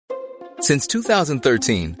Since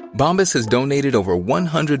 2013, Bombas has donated over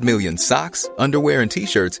 100 million socks, underwear, and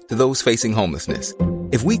T-shirts to those facing homelessness.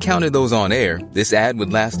 If we counted those on air, this ad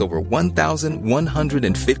would last over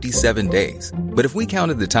 1,157 days. But if we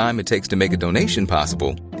counted the time it takes to make a donation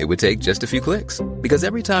possible, it would take just a few clicks. Because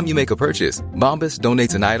every time you make a purchase, Bombas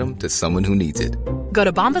donates an item to someone who needs it. Go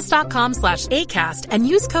to bombas.com/ACAST and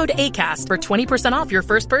use code ACAST for 20% off your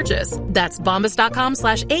first purchase. That's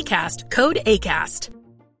bombas.com/ACAST, code ACAST.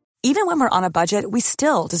 Even when we're on a budget, we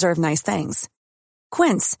still deserve nice things.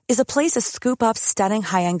 Quince is a place to scoop up stunning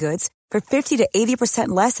high-end goods for 50 to 80%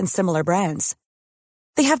 less than similar brands.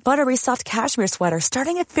 They have buttery soft cashmere sweaters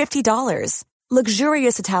starting at $50,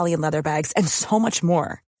 luxurious Italian leather bags, and so much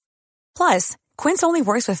more. Plus, Quince only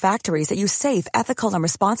works with factories that use safe, ethical, and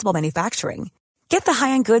responsible manufacturing. Get the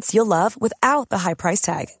high-end goods you'll love without the high price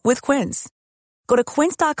tag with Quince. Go to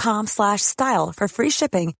quince.com/style for free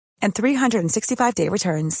shipping and 365-day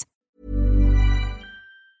returns.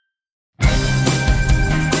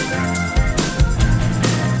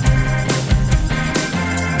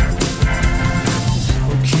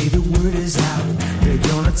 Okay, the word is out. They're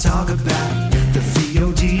gonna talk about the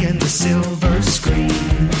VOD and the silver screen.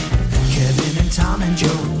 Kevin and Tom and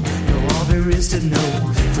Joe know all there is to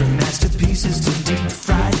know, from masterpieces to deep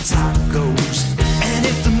fried tacos. And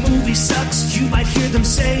if the movie sucks, you might hear them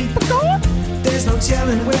say, there's no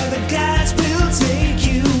telling where the guys will take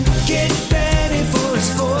you. Get ready for a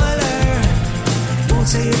spoiler. Won't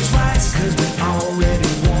say it twice, cause we already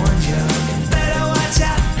warned you. Better watch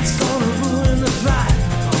out, it's gonna ruin the plot.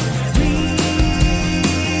 Real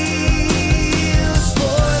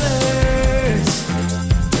spoilers.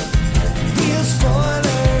 Real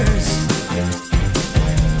spoilers.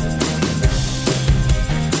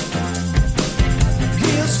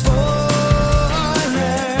 Real spoilers.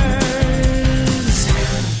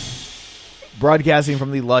 Broadcasting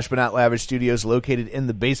from the lush but not lavish studios located in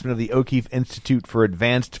the basement of the O'Keefe Institute for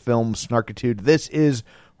Advanced Film Snarkitude, this is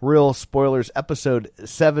Real Spoilers, episode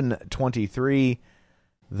 723,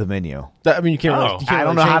 The Menu. I mean, you can't really, I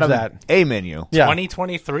don't know how to that. A menu. Yeah.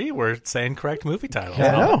 2023, we're saying correct movie titles.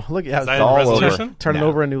 Yeah, no, look, yeah, Is that it's all resolution? over. turning No.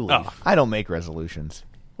 over a new leaf. Oh. I don't make resolutions.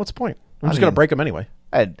 What's the point? I'm just going to break them anyway.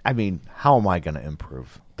 I mean, how am I going to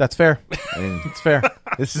improve? That's fair. I mean, It's fair.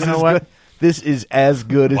 this is You know as what? good. This is as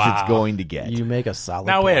good as Wow. it's going to get. You make a solid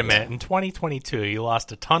Now, wait a point. minute. In 2022, you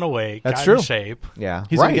lost a ton of weight, That's got true. in shape. Yeah,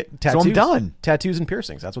 He's gonna right. get tattoos. So I'm done. Tattoos and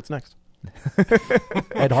piercings. That's what's next.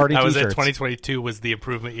 Ed Hardy That was it. t-shirts. 2022 was the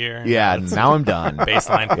improvement year. Yeah, now I'm done.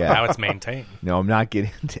 Baseline. Yeah. Now it's maintained. No, I'm not getting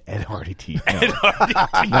into Ed Hardy teeth.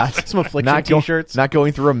 No. Some affliction not t-shirts. Not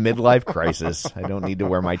going through a midlife crisis. I don't need to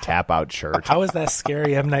wear my tap out shirt. How was that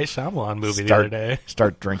scary M. Night Shyamalan movie the other day?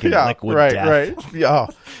 Start drinking yeah, liquid right, death. right. Yeah,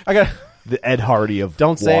 I got. The Ed Hardy of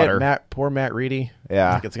Don't say water. it, Matt. Poor Matt Reedy. Yeah.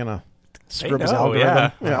 I think it's gonna screw up his know,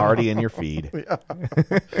 algorithm. yeah. Hardy in your feed.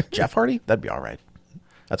 Jeff Hardy. That'd be all right.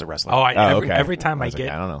 That's a wrestler. Oh, Okay. every time I was like,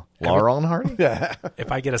 get, I don't know. Laurel and Hardy?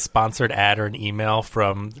 if I get a sponsored ad or an email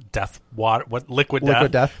from Death Water, Liquid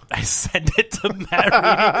Liquid Death. I send it to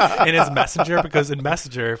Matt Reedy in his Messenger, because in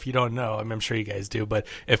Messenger, if you don't know, I'm sure you guys do, but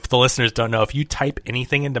if the listeners don't know, if you type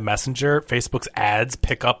anything into Messenger, Facebook's ads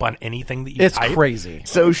pick up on anything that you It's type. crazy.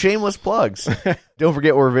 So shameless plugs. Don't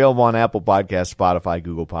forget we're available on Apple Podcasts, Spotify,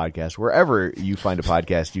 Google Podcasts. Wherever you find a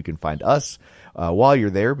podcast, you can find us. While you're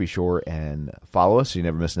there, be sure and follow us so you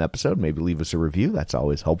never miss an episode. Maybe leave us a review. That's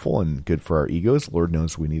always helpful and good for our egos. Lord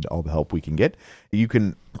knows we need all the help we can get. You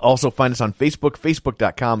can also find us on Facebook,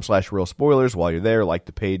 facebook.com/Real Spoilers. While you're there, like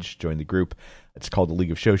the page, join the group. It's called the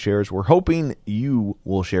League of Show Sharers. We're hoping you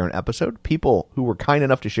will share an episode. People who were kind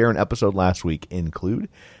enough to share an episode last week include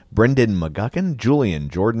Brendan McGuckin, Julian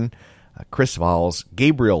Jordan, Chris Valls,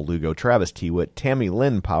 Gabriel Lugo, Travis Tewitt, Tammy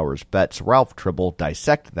Lynn Powers Betts, Ralph Tribble,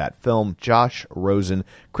 Dissect That Film, Josh Rosen,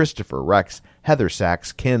 Christopher Rex, Heather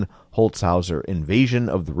Sachs, Ken Holtzhauser, Invasion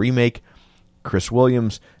of the Remake, Chris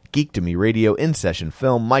Williams, Geek to Me Radio, In Session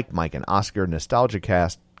Film, Mike and Oscar, Nostalgia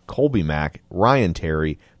Cast, Colby Mack, Ryan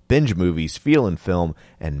Terry, Binge Movies, Feel and Film,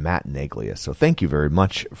 and Matt Naglia. So thank you very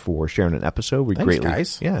much for sharing an episode. We Thanks, greatly,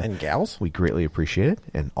 guys and gals. We greatly appreciate it,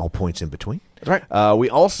 and all points in between. That's right. We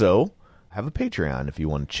also have a Patreon if you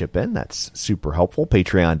want to chip in. That's super helpful.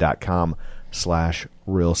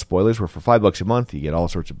 Patreon.com/Real Spoilers, where for $5 a month you get all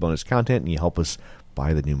sorts of bonus content and you help us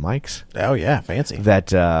buy the new mics Oh yeah, fancy.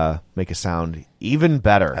 that make us sound even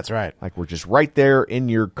better. That's right. Like we're just right there in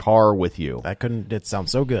your car with you. It sounds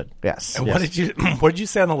so good. Yes. And what did you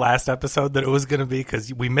say on the last episode that it was going to be?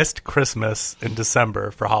 Because we missed Christmas in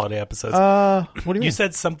December for holiday episodes. What do you mean? You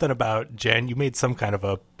said something about you made some kind of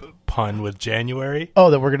a pun with January. Oh,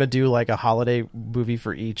 that we're gonna do like a holiday movie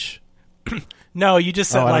for each No, you just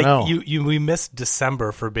said I don't like we missed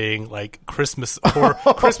December for being like Christmas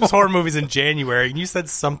horror movies in January, and you said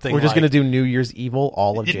something. We're just like, going to do New Year's Evil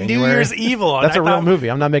all of January. New Year's Evil. and That's I a real thought- movie.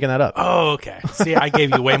 I'm not making that up. Oh, okay. See, I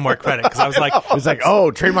gave you way more credit because I was like, It's like, oh,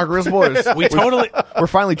 trademark Real Spoilers. We're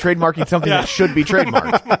finally trademarking something that should be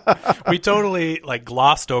trademarked. we totally like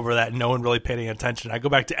glossed over that. And no one really paid any attention. I go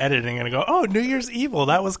back to editing and I go, oh, New Year's Evil.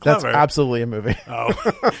 That was That's clever. absolutely a movie. Oh,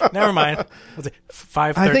 never mind. Was it I think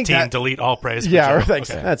 513? that- Delete all praise. For Yeah, Joe.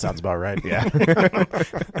 thanks. Okay. That sounds about right. Yeah.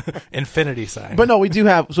 Infinity sign. But no, we do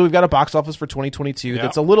have. So we've got a box office for 2022 Yeah.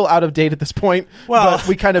 that's a little out of date at this point. well, but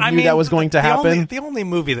we kind of I knew mean, that was going to the happen. The only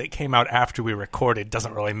movie that came out after we recorded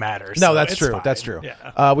doesn't really matter. No, so that's it's true. fine. That's true.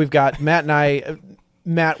 Yeah. We've got Matt and I.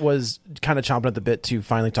 Matt was kind of chomping at the bit to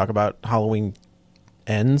finally talk about Halloween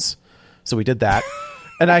Ends, so we did that.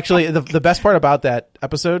 And actually, the best part about that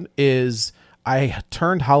episode is I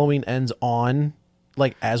turned Halloween Ends on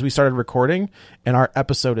like as we started recording, and our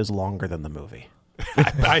episode is longer than the movie.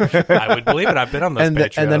 I would believe it. I've been on those And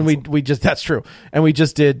Patreons. then we just that's true, and we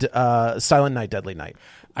just did Silent Night, Deadly Night.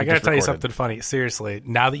 I We got to just tell you recorded. something funny. Seriously,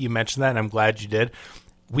 now that you mentioned that, and I'm glad you did,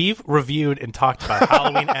 we've reviewed and talked about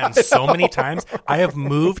Halloween Ends so many times. I have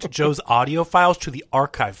moved Joe's audio files to the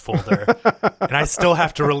archive folder, and I still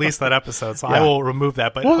have to release that episode, so I will remove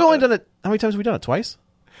that. But Well, we've only done it. How many times have we done it? Twice.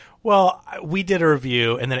 well, we did a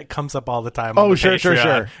review, and then it comes up all the time. Oh, on the sure, sure, Patreon,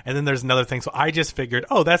 sure. And then there's another thing. So I just figured,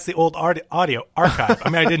 oh, that's the old audio archive. I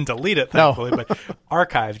mean, I didn't delete it, No. thankfully, but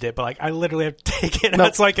archived it. But like, I literally have to take it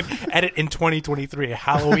out so I can edit in 2023 a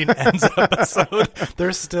Halloween Ends episode.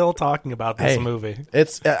 They're still talking about this movie.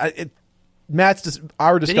 It's Matt's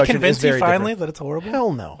our Did discussion he convince is very you finally different. that it's horrible?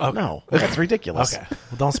 Hell no, Okay. no, that's ridiculous. Okay,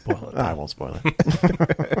 well, don't spoil it. I won't spoil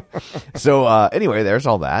it. So anyway, there's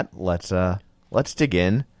all that. Let's dig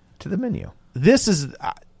in to the menu. This is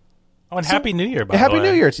Oh, and Happy New Year, by Happy the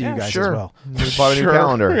way. New Year to you Yeah, guys sure. as well. We bought a new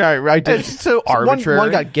calendar. Yeah, I did. It's so arbitrary.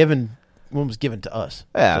 One got given. One was given to us.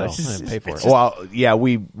 Yeah, so I didn't pay for it. Well, yeah,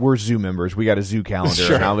 we're zoo members. We got a zoo calendar,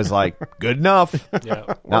 Sure. and I was like, good enough.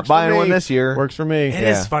 Yeah. Not buying one this year. Works for me. It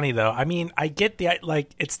is funny though. I mean, I get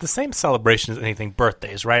it's the same celebration as anything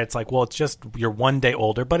birthdays, right? It's like, well, it's just you're one day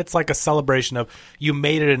older, but it's like a celebration of you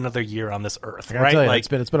made it another year on this earth, I gotta right? tell you, Like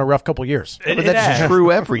it's been a rough couple years. But that's true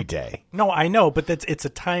every day. no, I know, but it's a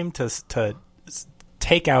time to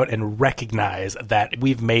take out and recognize that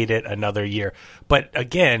we've made it another year. But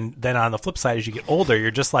again, then on the flip side, as you get older, you're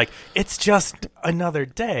just like, it's just another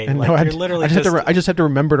day. And like no, you're literally I just have to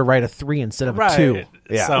remember to write a 3 instead of right. a 2.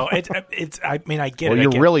 Yeah. So it's. I mean, I get Well, it. I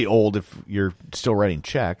you're get- really old if you're still writing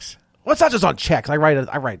checks. Well, it's not just on checks. I write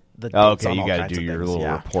the dates Oh, okay, on you all got to kinds do of your things. little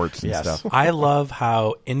Yeah. reports and Yes. stuff. I love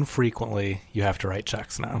how infrequently you have to write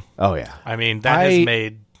checks now. Oh yeah. I mean, that has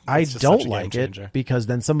made. I it's just don't such a game like changer. it because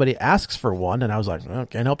then somebody asks for one, and I was like, oh,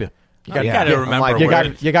 can't help you. You You got got to Yeah. remember I'm like, you where,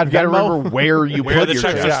 got you got You got to Venmo? remember where you where put the your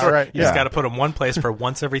checks checks. are Yeah, stored. right, You just yeah. got to put them one place for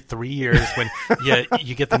once every 3 years when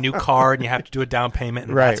you get the new card and you have to do a down payment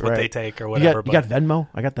and that's what they take or whatever. You got Venmo?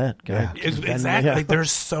 I got that. Can I- Exactly. Yeah. Like,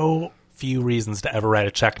 there's so few reasons to ever write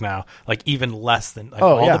a check now. Like even less than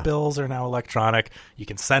Oh, all yeah. the bills are now electronic. You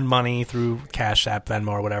can send money through Cash App, Venmo,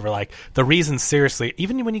 or whatever. Like the reason, seriously,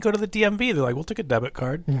 even when you go to the DMV, they're like, "We'll take a debit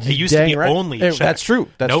card." It used to Dang be right. only Hey, check. that's true.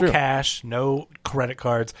 That's no true. cash, no credit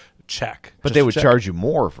cards. Check. But Just they would check. charge you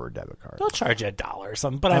more for a debit card. They'll charge you $1 or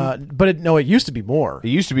something. But I'm But it used to be more. It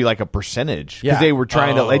used to be like a percentage because Yeah. they were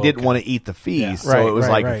trying to. Oh, They didn't okay. want to eat the fees, Yeah. so Right, it was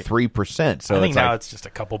right, like right. 3%. So I think it's now like, it's just a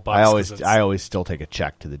couple bucks. 'cause I always still take a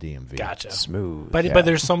check to the DMV. Gotcha. Smooth. But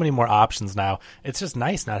there's so many more options now. It's just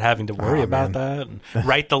nice not having to worry about that and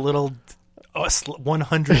write the little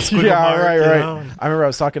 100 squiggle Yeah, mark, right, you right. know? I remember I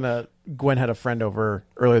was talking to Gwen, had a friend over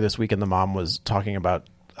earlier this week, and the mom was talking about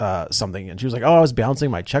something, and she was like, "Oh, I was balancing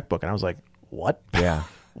my checkbook," and I was like, "What? Yeah.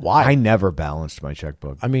 Why?" I never balanced my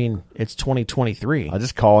checkbook. I mean, it's 2023. I'll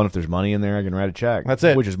just call, and if there's money in there, I can write a check. That's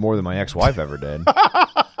it. Which is more than my ex-wife ever did.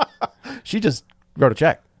 She just wrote a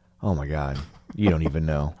check. Oh my god, you don't even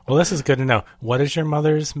know. Well, this is good to know. What is your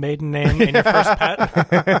mother's maiden name and your first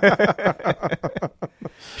pet?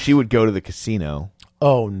 She would go to the casino.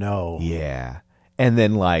 Oh no! Yeah, and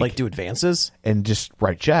then Like do advances? and just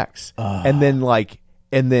write checks, and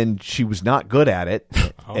then she was not good at it,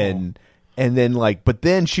 and then but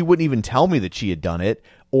then she wouldn't even tell me that she had done it,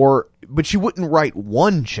 but she wouldn't write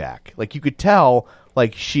one check. Like you could tell,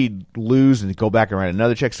 like she'd lose and go back and write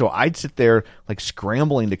another check. So I'd sit there like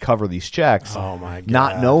scrambling to cover these checks. Oh, my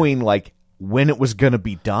Not God. knowing like when it was going to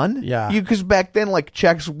be done. Yeah. because back then like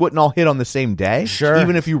checks wouldn't all hit on the same day. Sure.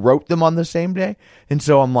 even if you wrote them on the same day. And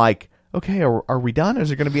so I'm like, okay, are we done? Is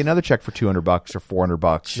there going to be another check for $200 or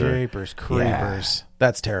 $400? Jeepers creepers.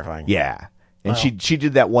 That's terrifying. Yeah. And she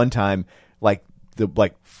did that one time, like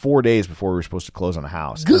 4 days before we were supposed to close on a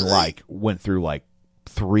house, and like went through like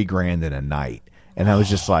 $3,000 in a night. And I was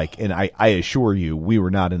just like, and I assure you, we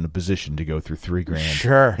were not in a position to go through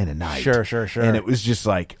 $3,000 in a night. Sure. And it was just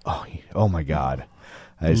like, oh my God.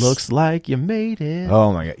 Looks like you made it.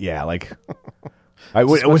 Oh my God. Yeah. Like,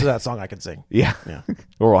 What's that song I can sing? Yeah.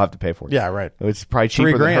 Or we'll have to pay for it. Yeah, right. It's probably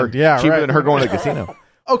cheaper than her. $3,000. Yeah, cheaper right. than her going to the casino.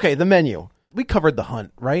 Okay, the menu. We covered The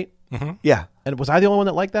Hunt, right? Mm-hmm. Yeah. And was I the only one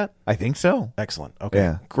that liked that? I think so. Excellent. Okay,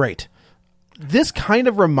 Yeah. great. This kind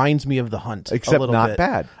of reminds me of The Hunt, Except a little not bit.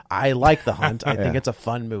 bad. I like The Hunt. I think it's a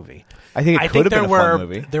fun movie. I think it could have been a fun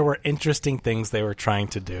movie. There were interesting things they were trying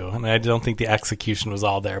to do, and I don't think the execution was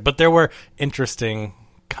all there. But there were interesting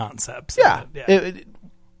concepts. Yeah,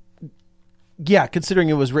 Yeah. considering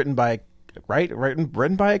it was written by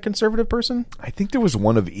written by a conservative person. I think there was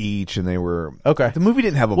one of each, and they were Okay. The movie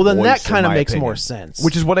didn't have a Well, then voice, that in kind of my makes opinion, more sense.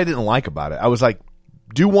 which is what I didn't like about it. I was like,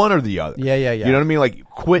 do one or the other. Yeah. You know what I mean? Like,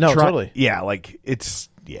 quit. No, trying. totally. Yeah, like it's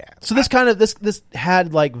So this kind of this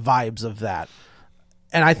had like vibes of that,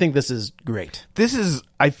 and I think this is great. This is,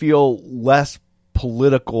 I feel, less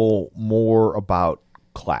political, more about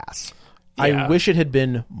class. Yeah. I wish it had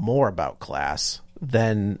been more about class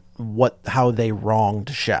than how they wronged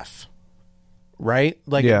Chef. Right?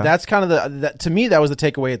 Like that's kind of that to me, that was the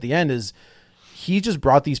takeaway at the end is he just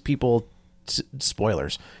brought these people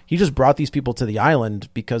spoilers. He just brought these people to the island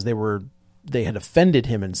because they had offended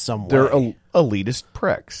him in some way. They're elitist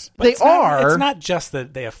pricks. But It's not just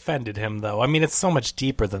that they offended him, though. I mean, it's so much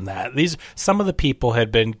deeper than that. Some of the people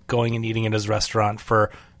had been going and eating at his restaurant for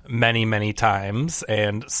many, many times,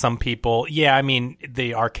 and some people, I mean,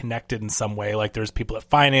 they are connected in some way. Like there's people that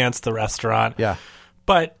finance the restaurant,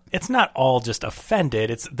 but it's not all just offended.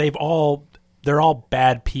 They're all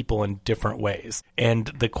bad people in different ways. And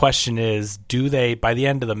the question is, by the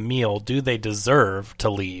end of the meal, do they deserve to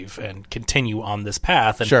leave and continue on this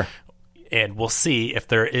path? And, Sure. And we'll see if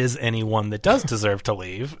there is anyone that does deserve to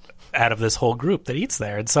leave out of this whole group that eats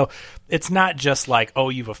there. And so it's not just like, oh,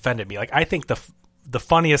 you've offended me. Like, I think the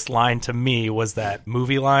funniest line to me was that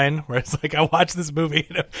movie line where it's like, I watched this movie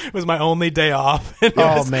and it was my only day off. And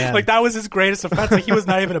man. like that was his greatest offense. Like he was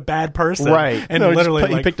not even a bad person. Right. And No,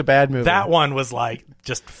 literally he picked a bad movie. That one was like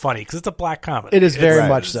just funny because it's a black comedy. It is very It's-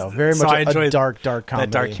 much so. Very so much I a enjoyed dark comedy.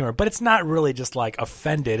 that dark humor. But it's not really just like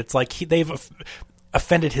offended. It's like they've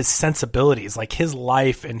offended his sensibilities, like his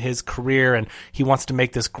life and his career, and he wants to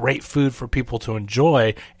make this great food for people to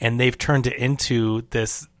enjoy, and they've turned it into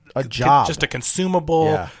this A job. just a consumable.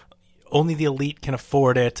 Yeah. Only the elite can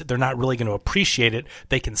afford it. They're not really going to appreciate it.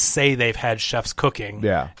 They can say they've had chefs cooking,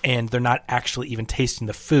 and they're not actually even tasting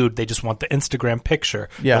the food. They just want the Instagram picture.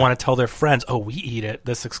 Yeah. They want to tell their friends, oh, we eat at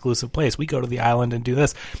this exclusive place. We go to the island and do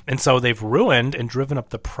this. And so they've ruined and driven up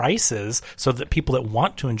the prices so that people that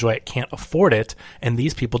want to enjoy it can't afford it, and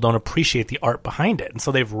these people don't appreciate the art behind it. And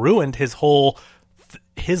so they've ruined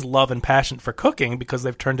his love and passion for cooking because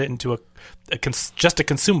they've turned it into just a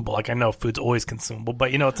consumable. Like I know food's always consumable,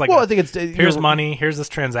 but it's like, I think it's here's money, here's this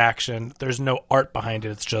transaction. There's no art behind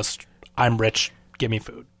it. It's just I'm rich, give me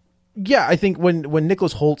food. Yeah, I think when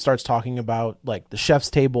Nicholas Hoult starts talking about like the Chef's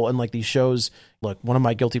Table and like these shows, look, one of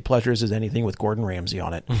my guilty pleasures is anything with Gordon Ramsay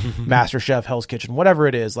on it, Master Chef, Hell's Kitchen, whatever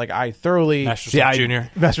it is. Like I thoroughly Master Chef Junior.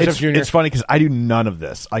 Master Chef Junior. It's funny because I do none of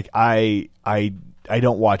this. Like I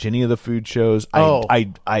don't watch any of the food shows.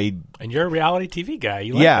 And you're a reality TV guy.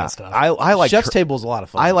 You like that stuff. I like Chef's Table is a lot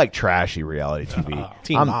of fun. I like trashy reality TV.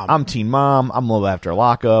 Teen Mom. I'm Teen Mom. I'm Love After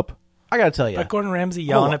Lockup. I gotta tell you, But Gordon Ramsay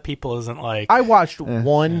yelling at people isn't like. I watched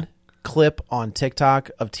one clip on TikTok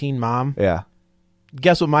of Teen Mom. Yeah,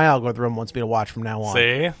 Guess what my algorithm wants me to watch from now on?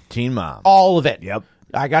 See? Teen Mom. All of it. Yep.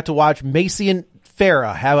 I got to watch Macy and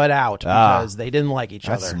Farrah have it out because they didn't like each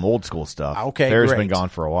That's other. some old school stuff. Okay, Farrah's great. been gone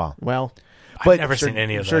for a while. Well, I've never seen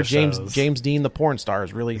any of I'm sure those shows. James Dean, the porn star,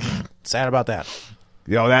 is really sad about that.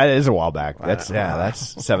 That is a while back. That's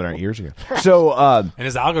 7 or 8 years ago. So, And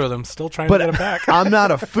his algorithm's still trying to get him back. I'm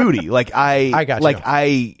not a foodie. Like I got you.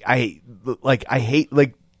 like I hate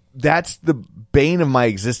like that's the bane of my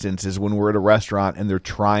existence is when we're at a restaurant and they're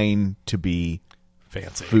trying to be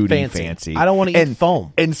Fancy. foodie Fancy. fancy. I don't want to eat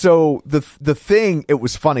foam. And so the thing, it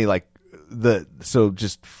was funny. Like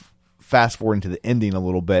just fast forwarding to the ending a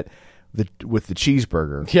little bit, with the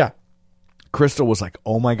cheeseburger. Yeah. Crystal was like,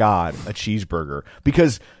 "Oh my God, a cheeseburger!"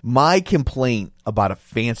 Because my complaint about a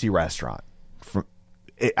fancy restaurant,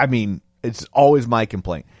 it's always my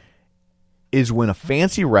complaint, is when a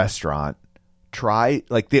fancy restaurant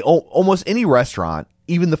almost any restaurant,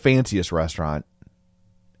 even the fanciest restaurant,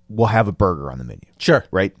 will have a burger on the menu. Sure.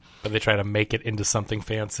 Right? But they try to make it into something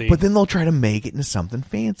fancy. But then they'll try to make it into something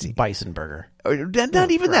fancy. Bison burger.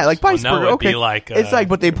 Not even that. Like Bison Well, no, burger. it'd Okay, be like, it's like,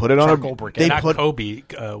 but they put it on charcoal a. briquette. They not put, Kobe,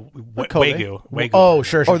 Kobe? Wagyu. Oh,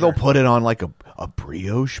 sure. or they'll put it on like a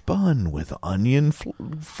brioche bun with onion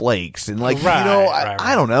flakes and like Right,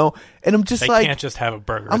 I don't know. And I'm just They like, can't just have a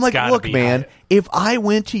burger. I'm It's like, gotta look, be man, high. if I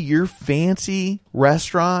went to your fancy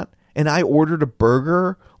restaurant and I ordered a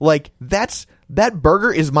burger, like that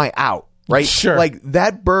burger is my out. Right? Sure. Like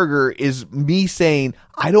that burger is me saying,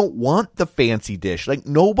 I don't want the fancy dish. Like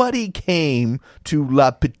nobody came to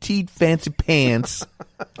La Petite Fancy Pants.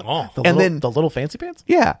 Oh. The little fancy pants?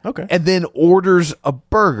 Yeah. Okay. And then orders a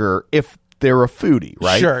burger if they're a foodie,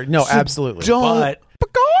 right? Sure. No, So absolutely. Don't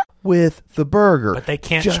with the burger. But they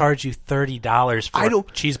can't Just- charge you $30 for I don't-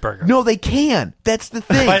 a cheeseburger. No, they can. That's the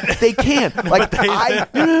thing. They can. Like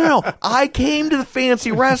no. I came to the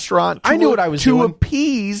fancy restaurant. I knew what I was to doing.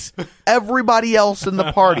 appease everybody else in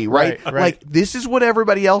the party. Right? Right. Like this is what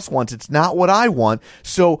everybody else wants. It's not what I want.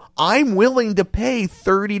 So I'm willing to pay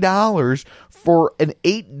 $30 for an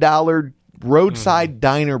 $8 roadside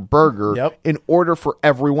diner burger Yep. in order for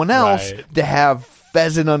everyone else Right. to have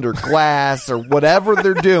pheasant under glass or whatever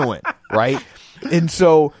they're doing, right? And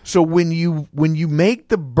so when you make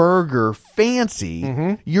the burger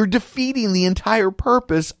fancy, you're defeating the entire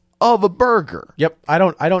purpose of a burger. Yep. I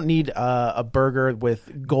don't need a burger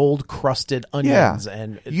with gold crusted onions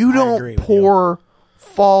and you I don't agree with pour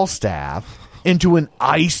Falstaff into an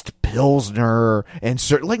iced Pilsner and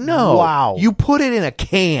no. Wow. You put it in a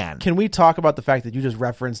can. Can we talk about the fact that you just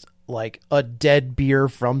referenced like a dead beer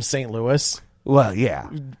from St. Louis? Well, yeah.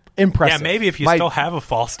 Impressive. Yeah, maybe if you My- still have a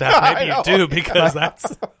Falstaff, maybe you do, because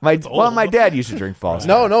that's My dad used to drink Falstaff.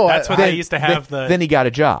 No. that's what they used to have. Then he got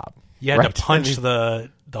a job. You had right? to punch the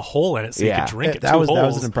hole in it so you Yeah. could drink it. That two was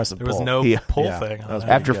holes. an impressive There was pull. no Yeah. pull Yeah, thing. that on was it.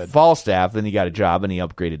 pretty After good. Falstaff, then he got a job and he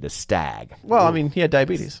upgraded to Stag. Well, I mean, he had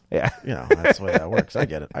diabetes. Yeah. You know, that's the way that works. I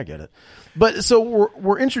get it. But so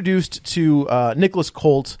we're introduced to Nicholas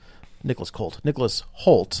Holt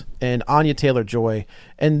and Anya Taylor-Joy,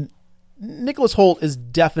 and Nicholas Holt is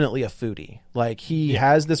definitely a foodie. Like he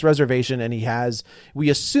has this reservation, and we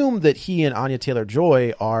assume that he and Anya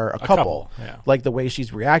Taylor-Joy are a couple. yeah. Like the way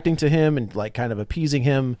she's reacting to him and like kind of appeasing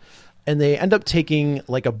him, and they end up taking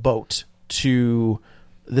like a boat to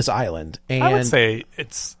this island. And I would say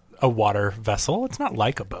it's a water vessel. It's not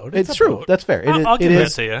like a boat. it's a true. boat. That's fair. I'll give it that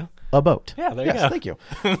is to you. a boat. Yeah, there you Yes, go. Thank you.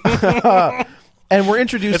 And we're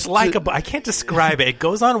introduced. It's like to, a boat. I can't describe it. It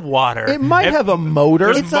goes on water. It might have a motor.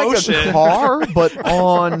 There's It's like motion. a car, but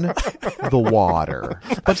on the water.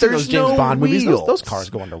 But Those there's James no Bond movies. wheels. Those cars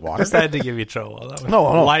go underwater. Just had to give you trouble. That was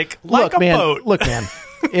No. like look, a man, boat. Look, man.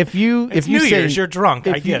 If you New say Year's, you're drunk.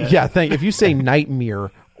 I if you- get it. Yeah, if you say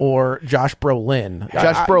Nightmare or Josh Brolin,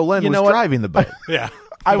 Josh Brolin you know was what? driving the boat. Yeah.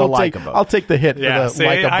 I will the take. Leica boat. I'll take the hit Yeah, for the see,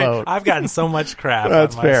 like a boat. I've gotten so much crap.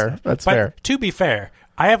 That's on my fair. stuff. That's But fair. To be fair,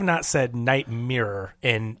 I have not said night mirror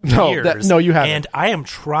in No, years. no, you haven't. And I am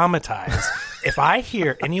traumatized. If I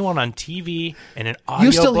hear anyone on TV and an audio,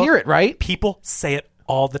 You still hear it, right? People say it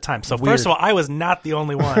all the time. So Weird. first of all, I was not the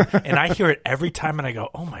only one, and I hear it every time, and I go,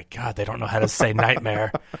 "Oh my god, they don't know how to say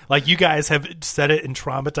nightmare." Like you guys have said it and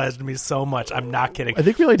traumatized me so much. I'm not kidding. I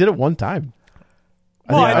think we only did it one time.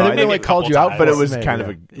 Well, I think maybe they a like called couple you out, times. But it was Maybe, kind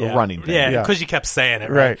yeah. of a running thing. Yeah, Yeah. because you kept saying it,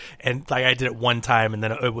 Right. right? And like I did it one time, and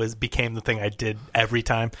then it became the thing I did every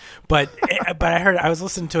time. But I was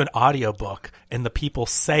listening to an audiobook, and the people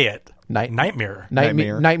say it nightmare.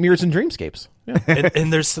 Nightmares and dreamscapes. Yeah.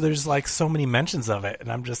 and there's like so many mentions of it,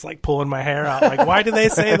 and I'm just like pulling my hair out. Like, why do they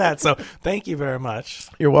say that? So thank you very much.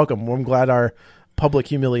 You're welcome. Well, I'm glad our public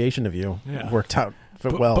humiliation of you worked out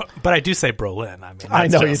well. But I do say Brolin. I mean, I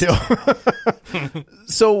know that's you do.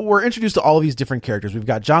 So we're introduced to all of these different characters. We've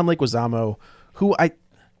got John Leguizamo, who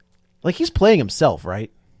he's playing himself,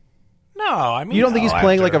 right? No, I mean, You don't think he's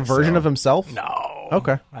playing like a after, version so. of himself? No.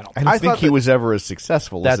 Okay. I don't. I don't I think thought he that- was ever as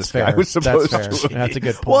successful as That's this guy fair. was supposed That's to fair. be. That's a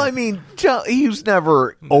good point. Well, I mean, he was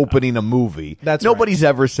never opening a movie. That's Nobody's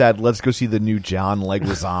ever said, let's go see the new John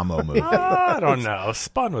Leguizamo movie. I don't know.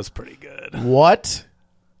 Spun was pretty good. What?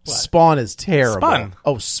 Spawn is terrible. Spun.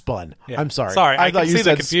 Oh, Spun. Yeah. I'm sorry. Sorry, I thought can you see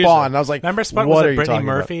said the confusion. Spawn. And I was like, remember Spun what was are it you Brittany talking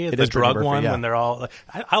about? Murphy, It the is Brittany drug Murphy, one yeah. when they're all.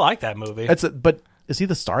 I like that movie. But is he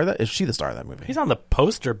the star of that? Is she the star of that movie? He's on the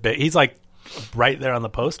poster bit. He's like right there on the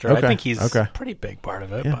poster. Okay, I think he's okay. a pretty big part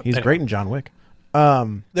of it. Yeah, but he's anyway. great in John Wick.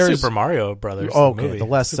 There's Super Mario Brothers. Okay, movie. the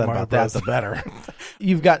less Super said Mario about that, Bros. the better.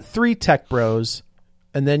 You've got 3 tech bros,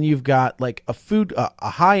 and then you've got like a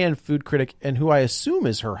high end food critic, and who I assume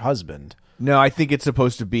is her husband. No, I think it's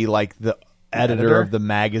supposed to be like editor of the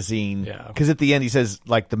magazine. Yeah. Because at the end he says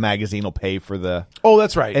like the magazine will pay for the. Oh,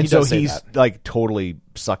 that's right. And He so does say he's that. like totally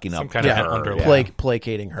sucking Some up kind to of her. underlying.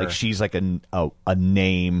 Placating her. Like she's like a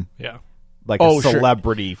name, Yeah. like Oh, a sure.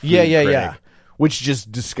 celebrity. Food Yeah, critic, yeah. Which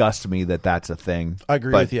just disgusts me that that's a thing. I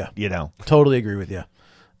agree But, with you. You know, Totally agree with you.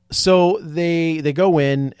 So they go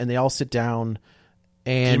in and they all sit down.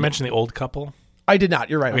 And Did you mention the old couple? I did not.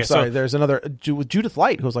 You're right. I'm Okay, sorry. so- There's another with Judith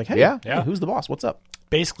Light who's like, hey, Yeah. hey, who's the boss? What's up?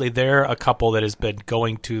 Basically, they're a couple that has been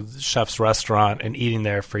going to the chef's restaurant and eating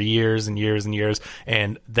there for years and years and years,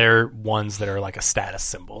 and they're ones that are like a status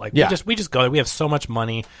symbol. Like Yeah. we just go there. We have so much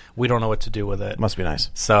money, we don't know what to do with it. Must be nice.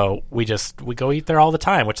 So we go eat there all the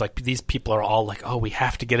time. Which like these people are all like, oh, we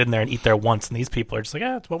have to get in there and eat there once, and these people are just like,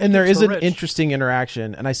 yeah, it's what we And do, there so is an rich. interesting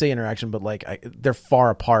interaction, and I say interaction, but like they're far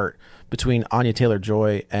apart between Anya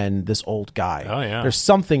Taylor-Joy and this old guy. Oh, yeah. There's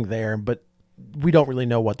something there, but we don't really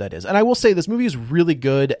know what that is. And I will say this movie is really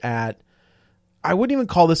good at. I wouldn't even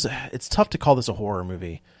call this. It's tough to call this a horror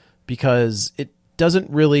movie because it doesn't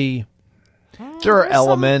really. there are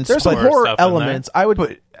elements. There's some horror horror stuff in there. elements. I would.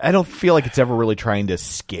 but I don't feel like it's ever really trying to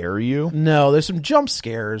scare you. No, there's some jump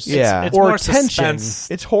scares. Yeah. It's or more tension. suspense,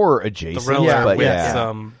 It's horror adjacent. thriller Yeah, but with yeah.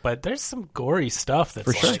 some, but there's some gory stuff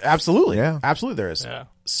that's sure. like, Absolutely. Yeah. Absolutely, there is. Yeah.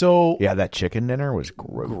 So Yeah, that chicken dinner was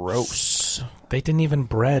gross. gross. they didn't even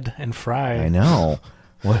bread and fry. I know.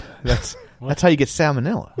 What? That's how you get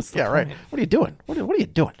salmonella. Yeah, right. What are you doing? What are you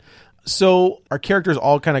doing? So our characters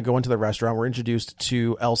all kind of go into the restaurant. We're introduced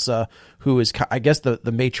to Elsa, who is, I guess, the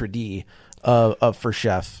maitre d' of for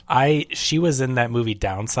chef. She was in that movie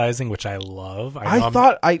Downsizing, which I love. I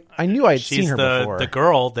thought I knew I had she's seen her before. the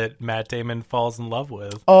girl that Matt Damon falls in love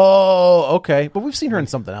with. Oh, okay, but we've seen her in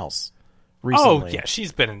something else recently. Oh yeah,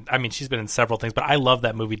 she's been in several things, but I love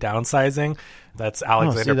that movie Downsizing. That's Oh,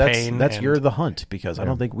 Alexander see, Payne. that's and You're the Hunt, because I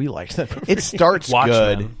don't think we liked that movie. It starts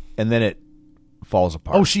Watchmen. good and then it falls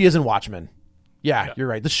apart. Oh, she is in Watchmen. Yeah, you're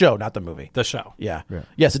right. The show, not the movie. the show. Yeah.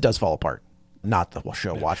 Yes, it does fall apart. Not the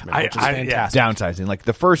show Watchmen, which is yeah. fantastic. Downsizing. Like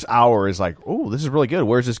the first hour is like, oh, this is really good.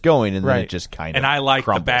 Where's this going? And then Right. it just kind of And I like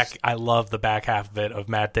crumbles. the back. I love the back half of it of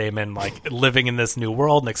Matt Damon, like living in this new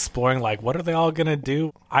world and exploring. Like, what are they all gonna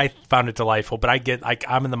do? I found it delightful, but I get like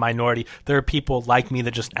I'm in the minority. There are people like me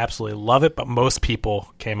that just absolutely love it, but most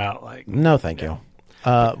people came out like. No, thank you.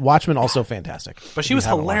 Watchmen also fantastic. But she If was you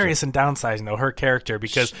haven't watched hilarious in Downsizing, though, her character,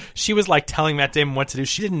 because she was like telling Matt Damon what to do.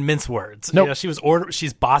 She didn't mince words. Nope. You know,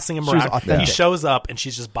 she's bossing him She was around. authentic. He shows up and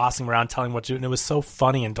she's just bossing him around, telling him what to do. And it was so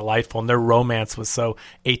funny and delightful. And their romance was so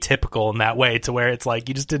atypical in that way, to where it's like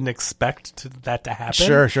you just didn't expect that to happen.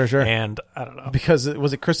 Sure. And I don't know. it. Because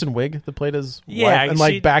was it Kristen Wiig that played his Yeah, wife and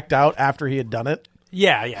like she- backed out after he had done it?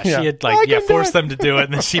 Yeah. Yeah. She had I can do forced it. them to do it,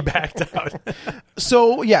 and then she backed out.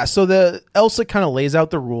 So the Elsa kind of lays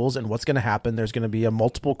out the rules and what's going to happen. There's going to be a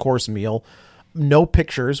multiple course meal, no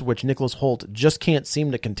pictures, which Nicholas Hoult just can't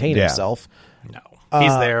seem to contain Yeah. himself. No,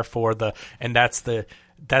 he's there for and that's the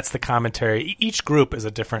commentary. Each group is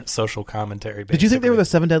a different social commentary. Did you think they were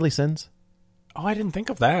basically. the 7 deadly sins? Oh, I didn't think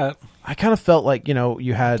of that. I kind of felt like,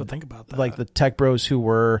 you had To think about that. like the tech bros who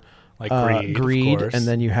were Like greed, of course. and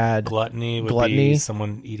then you had Gluttony would be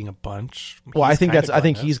someone eating a bunch. Well, I He's think kinda I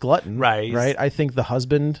think gluttonous. he's glutton, Right. Right. I think the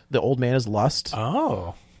husband, the old man, is lust.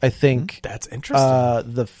 Oh, I think that's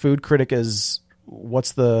interesting. the food critic is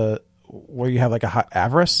where you have like a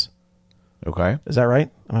avarice. Okay. Is that right?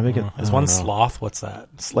 Am I making? Is one sloth? What's that?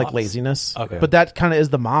 like Sloths. laziness? Okay. But that kind of is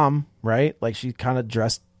the mom, right? Like she kind of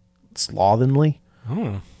dressed slovenly.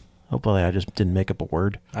 Hopefully, I just didn't make up a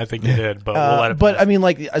word. I think you did, but we'll let it But pass. I mean,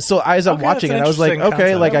 like, so as I'm Okay, watching that's it, an I was like, interesting okay,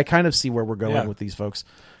 concept. like I kind of see where we're going Yeah. with these folks.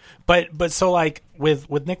 But so like with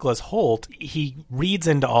Nicholas Hoult, he reads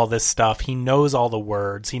into all this stuff. He knows all the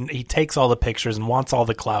words. He takes all the pictures and wants all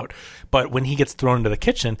the clout. But when he gets thrown into the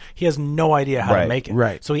kitchen, he has no idea how to Right, make it.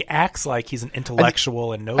 right. So he acts like he's an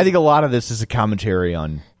intellectual and knows. I think a lot of this is a commentary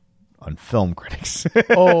on film critics.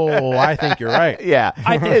 Oh, I think you're right. yeah.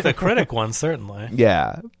 I think the critic one certainly.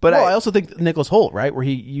 Yeah. But Well, I also think Nicholas Hoult, right? Where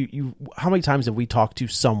you how many times have we talked to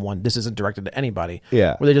someone? This isn't directed to anybody.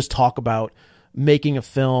 Yeah. Where they just talk about making a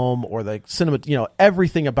film or the cinema,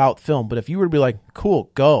 everything about film. But if you were to be like, "Cool,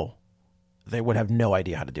 go," they would have no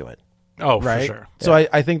idea how to do it, Oh, right? for sure. So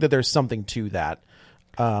I think that there's something to that.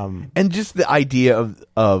 and just the idea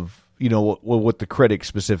of what the critic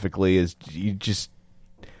specifically is, you just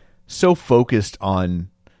so focused on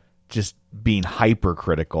just being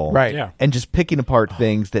hypercritical, Right. Yeah. and just picking apart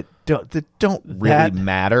things that don't really That-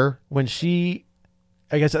 matter. When she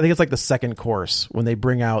I think it's like the second course when they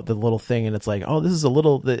bring out the little thing and it's like, oh, this is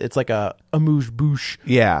it's like a amuse-bouche.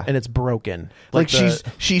 Yeah. And it's broken. Like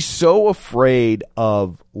she's so afraid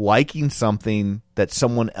of liking something that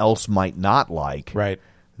someone else might not like. Right.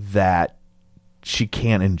 That she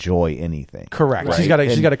can't enjoy anything. Correct. Right? She's got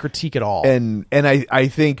to critique it all. And I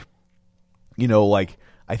think,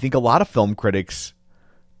 I think a lot of film critics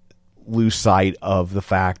lose sight of the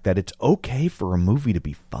fact that it's okay for a movie to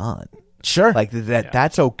be fun. Sure. Like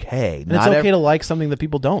that's okay. And it's okay to like something that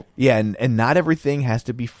people don't. Yeah, and not everything has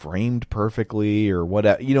to be framed perfectly or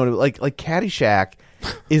whatever. Like Caddyshack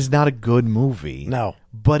is not a good movie. No.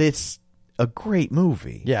 But it's a great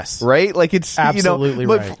movie. Yes. Right? Like it's absolutely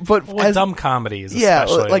right. But as dumb comedies,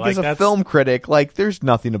 especially. Like as a film critic, like there's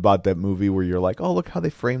nothing about that movie where you're like, oh, look how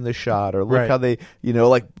they framed this shot, or look how they,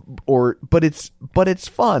 but it's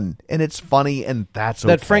fun and it's funny and that's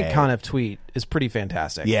okay. That Frank Conniff tweet is pretty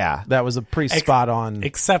fantastic. Yeah. That was a pretty spot on.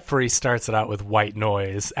 Except for he starts it out with White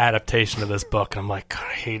Noise adaptation of this book, and I'm like, God,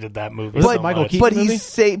 I hated that movie. But so Michael much.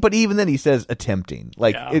 Keaton but even then he says attempting.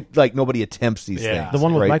 Like like nobody attempts these things. The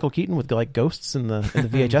one with right? Michael Keaton with like ghosts in the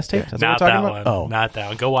VHS tapes. That's not what we're talking that about. one. Oh, not that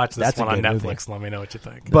one. Go watch this That's a one on good Netflix. movie. Let me know what you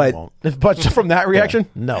think. But from that reaction,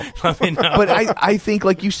 no. Let me know. But I think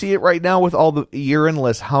like you see it right now with all the year-end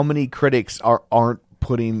lists, how many critics aren't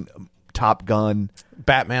putting Top Gun,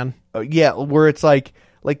 Batman. Where it's like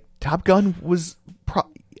Top Gun was.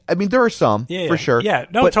 I mean, there are some for sure. Yeah,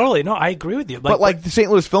 no, totally. No, I agree with you. But the St.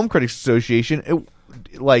 Louis Film Critics Association,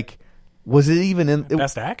 was it even in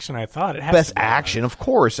best action? I thought it has best to be action, of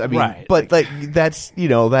course. I mean, right. but that's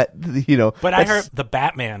But I heard the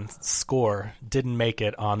Batman score didn't make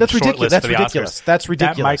it on the short list for the Oscars. That's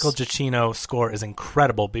ridiculous. That Michael Giacchino score is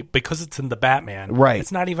incredible because it's in the Batman. Right.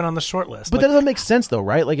 It's not even on the short list. But that doesn't make sense though,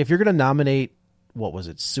 right? Like if you're going to nominate, what was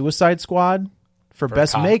it, Suicide Squad? For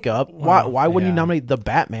best makeup, why wouldn't you nominate the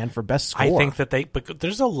Batman for best score? I think that but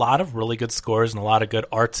there's a lot of really good scores and a lot of good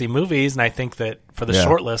artsy movies, and I think that for the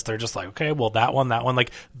short list, they're just like, okay, well, that one,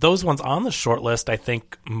 like those ones on the short list, I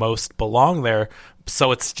think most belong there.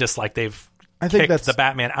 So it's just like they've kicked the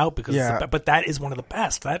Batman out because, but that is one of the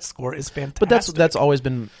best. That score is fantastic. But that's always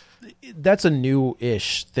been a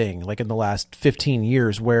new-ish thing, like in the last 15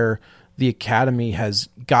 years, where the Academy has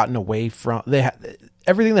gotten away from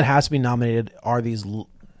everything that has to be nominated are these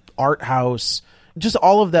art house, just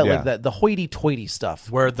all of that, like that, the hoity-toity stuff.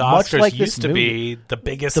 Where the Oscars used to be the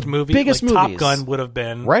biggest movie. Biggest movies. Top Gun would have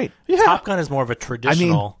been. Right. Yeah. Top Gun is more of a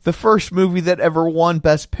traditional. I mean, the first movie that ever won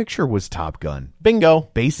Best Picture was Top Gun. Bingo.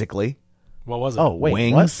 Basically. What was it? Oh, wait.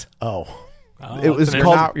 Wings. What? Oh. It was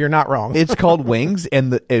called. You're not wrong. It's called Wings,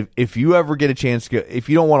 and if you ever get a chance to go, if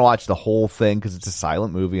you don't want to watch the whole thing because it's a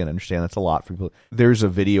silent movie, and I understand that's a lot for people, there's a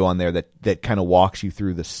video on there that kind of walks you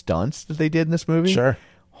through the stunts that they did in this movie. Sure.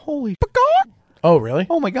 Holy. Oh, really?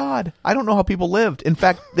 Oh my God! I don't know how people lived. In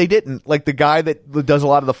fact, they didn't. Like the guy that does a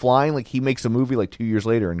lot of the flying, like he makes a movie like 2 years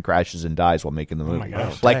later and crashes and dies while making the movie. Oh my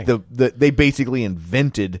gosh! Like they basically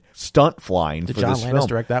invented stunt flying Did for John this Landis film.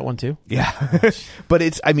 direct that one too? Yeah, but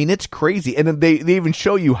it's crazy, and then they even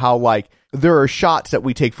show you how like there are shots that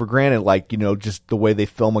we take for granted, like just the way they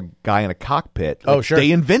film a guy in a cockpit. Like, oh, sure.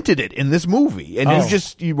 They invented it in this movie, and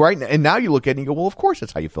you right now, and now you look at it and you go, well, of course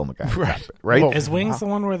that's how you film a guy in a cockpit, right? Well, is Wings the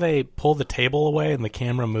one where they pull the table away and the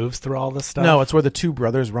camera moves through all this stuff? No, it's where the two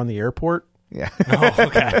brothers run the airport. Yeah. Oh,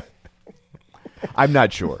 okay. I'm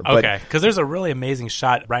not sure. But Okay, because there's a really amazing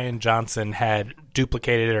shot. Ryan Johnson had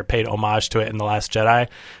duplicated it or paid homage to it in The Last Jedi,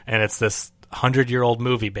 and it's this 100-year-old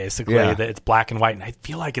movie, basically, that it's black and white, and I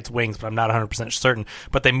feel like it's Wings, but I'm not 100% certain.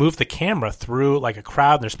 But they moved the camera through like a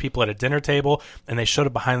crowd, and there's people at a dinner table, and they showed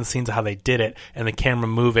it behind the scenes of how they did it, and the camera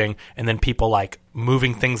moving, and then people like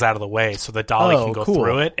moving things out of the way so the dolly can go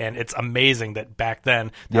through it. And it's amazing that back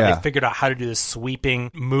then they figured out how to do this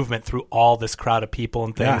sweeping movement through all this crowd of people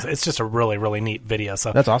and things. It's just a really, really neat video.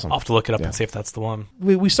 So that's awesome. I'll have to look it up and see if that's the one.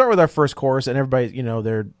 We start with our first course, and everybody,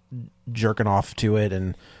 they're jerking off to it,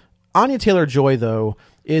 and Anya Taylor-Joy, though,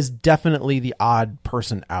 is definitely the odd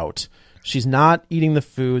person out. She's not eating the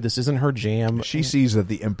food. This isn't her jam. she sees that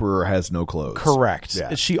the Emperor has no clothes. Correct.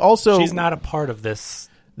 Yeah. She's not a part of this.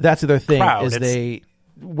 That's the other thing crowd. is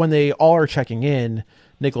when they all are checking in,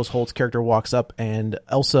 Nicholas Holt's character walks up and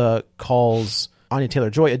Elsa calls Anya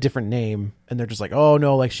Taylor-Joy a different name, and they're just like, "Oh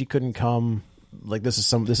no, like she couldn't come. Like this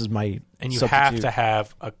is my and you substitute." have to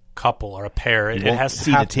have a couple or a pair. It has to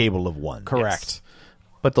see the table of one. Correct. Yes.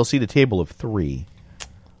 But they'll see the table of three,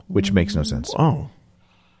 which makes no sense. Oh.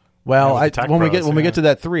 Well, when we get to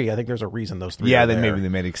that 3, I think there's a reason those 3. Yeah, are then there. maybe they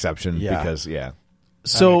made exception because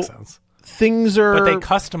So makes sense. Things are, but they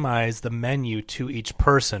customize the menu to each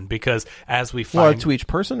person because as we find to each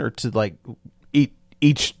person or to like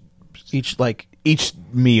each like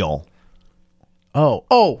meal.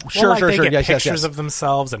 sure. They get Yes, pictures of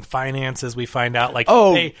themselves and finances. We find out like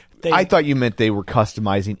they I thought you meant they were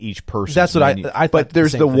customizing each person. That's what I thought. But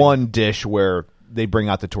there's the the same thing. one dish where they bring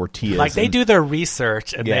out the tortillas. like they do their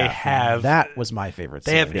research and Yeah. they have That was my favorite.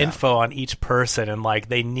 They have info on each person, and like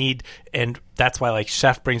they need, and that's why like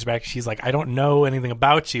Chef brings back. She's like, I don't know anything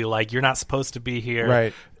about you. Like you're not supposed to be here,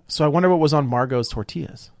 right. So I wonder what was on Margot's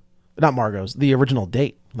tortillas. Not Margot's, the original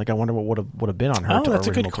date. Like I wonder what would have been on her. Oh, that's a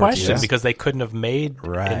original good question tortillas. because they couldn't have made any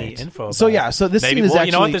Right. info. So, about yeah, it. so this maybe, scene is well,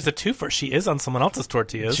 you know what? actually- There's a twofer. She is on someone else's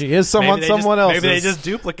tortillas. She is someone Maybe they else's. Maybe they just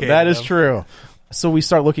duplicate. That is them. true. So we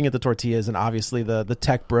start looking at the tortillas, and obviously the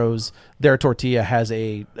tech bros, their tortilla has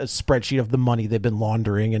a spreadsheet of the money they've been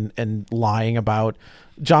laundering and lying about.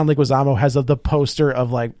 John Leguizamo has the poster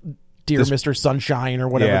of like Dear Mr. Sunshine or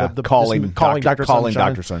whatever. Yeah, calling Dr.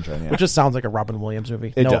 Dr. Sunshine, yeah. Which just sounds like a Robin Williams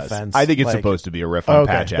movie. It no does. offense. I think it's Like- supposed to be a riff on Okay,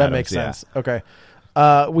 Patch Adams. that makes sense. Okay.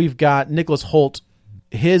 We've got Nicholas Hoult.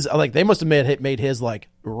 His they must have made his like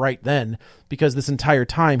right then, because this entire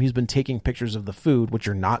time he's been taking pictures of the food, which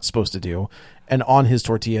you're not supposed to do, and on his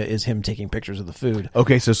tortilla is him taking pictures of the food.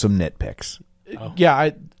 Okay, so some nitpicks. Yeah,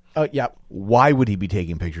 yeah. Why would he be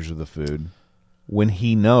taking pictures of the food when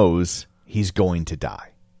he knows he's going to die?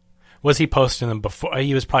 Was he posting them before?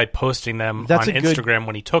 He was probably posting them That's on a good- Instagram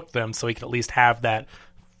when he took them, so he could at least have that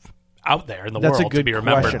out there in the That's a world good to be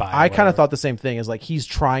remembered question. by. I kind of whatever. thought the same thing. Is like he's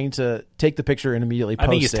trying to take the picture and immediately post I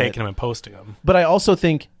think he's it. taking them and posting them. But I also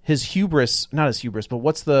think his hubris, not his hubris, but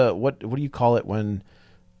what do you call it when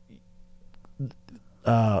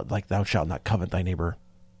like thou shalt not covet thy neighbor?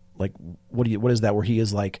 Like what is that where he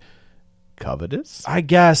is like Covetous? I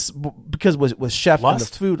guess because with Chef Lust?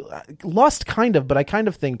 and the food, lust kind of, but I kind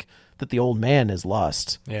of think that the old man is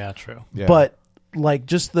lust. Yeah, true. Yeah. But like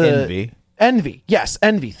just the Envy. Yes,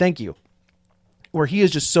 envy. Thank you. Where he is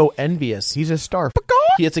just so envious. He's a star.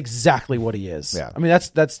 It's exactly what he is. Yeah. I mean,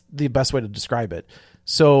 that's the best way to describe it.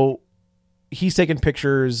 So he's taking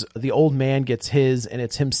pictures. The old man gets his, and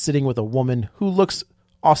it's him sitting with a woman who looks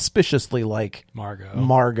auspiciously like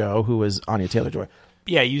Margot, who is Anya Taylor-Joy.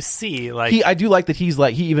 Yeah, you see, like I do like that he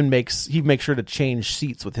even makes sure to change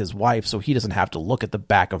seats with his wife so he doesn't have to look at the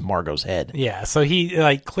back of Margot's head. yeah. So he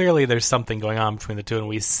like clearly there's something going on between the two, and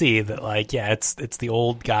we see that like it's the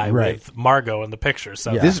old guy Right. with Margot in the picture.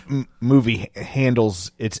 So This movie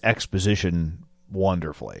handles its exposition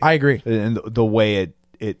wonderfully. I agree. And the way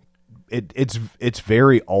it's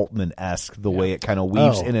very Altman-esque, the way it kind of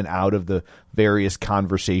weaves Oh. in and out of the various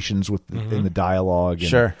conversations in the dialogue. And,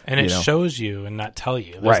 Sure. And it you know. shows you and not tell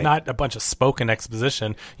you. There's Right. not a bunch of spoken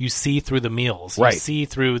exposition. You see through the meals. You Right. see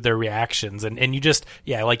through their reactions. And you just,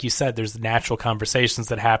 like you said, there's natural conversations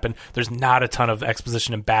that happen. There's not a ton of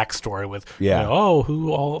exposition and backstory with, Yeah.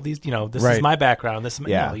 who all these, this Right. is my background. This,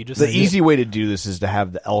 Yeah, you just the easy way to do this is to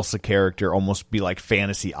have the Elsa character almost be like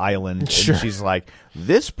Fantasy Island, Sure. and she's like,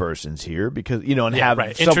 "This person's here because and Yeah, have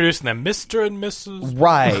right. some- Introducing them, Mr. and Mrs.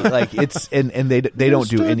 right, like it's and they don't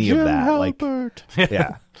do any of that, Halbert. like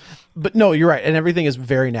yeah, But no, you're right, and everything is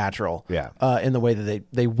very natural. Yeah. In the way that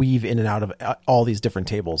they weave in and out of all these different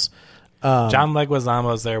tables. John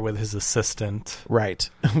Leguizamo's there with his assistant. Right,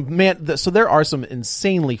 man. So there are some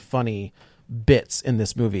insanely funny bits in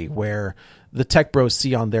this movie where the tech bros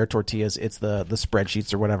see on their tortillas it's the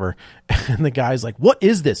spreadsheets or whatever, and the guy's like, "What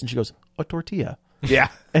is this?" And she goes, "A tortilla." yeah,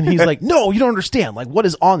 And he's like, "No, you don't understand. Like, what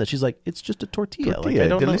is on this?" She's like, "It's just a tortilla. Like, I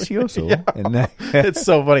don't know." delicioso. Yeah. And It's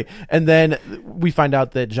so funny. And then we find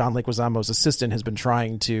out that John Leguizamo's assistant has been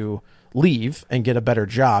trying to leave and get a better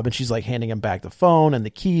job, and she's like handing him back the phone and the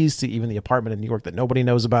keys to even the apartment in New York that nobody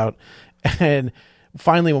knows about. And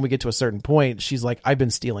finally, when we get to a certain point, she's like, "I've been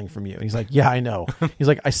stealing from you." And he's like, "Yeah, I know." He's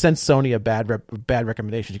like, "I sent Sony a bad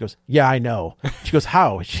recommendation." She goes, "Yeah, I know." She goes,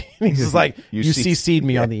 "How?" He's like, You "You CC'd CC'd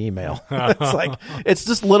me on the email." It's like, it's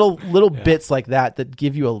just little bits like that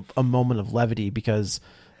give you a moment of levity, because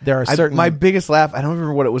there are certain. my biggest laugh, I don't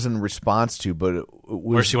remember what it was in response to, but it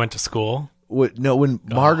was Where she went to school. when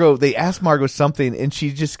Margot, they asked Margot something and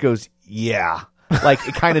she just goes, "Yeah," like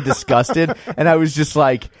kind of disgusted, and I was just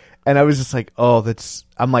like, "Oh,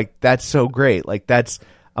 I'm like, that's so great." Like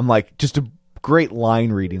I'm like, just a great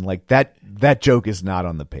line reading. Like that joke is not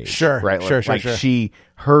on the page. Sure, right? sure, Like sure.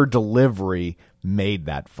 her delivery made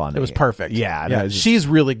that funny. It was perfect. Yeah. and I was just- She's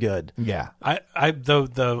really good. yeah.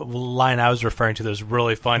 The line I was referring to that was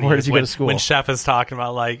really funny. Where did is you go when, to school? When Chef is talking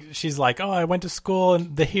about she's like, "Oh, I went to school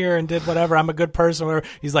and and did whatever. I'm a good person." Whatever.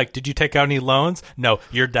 He's like, "Did you take out any loans?" "No,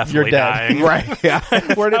 you're definitely dead." dying." Right. Yeah.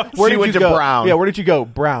 Where She did went you to go? Brown. Yeah, where did you go?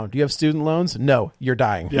 Brown. Do you have student loans? No, you're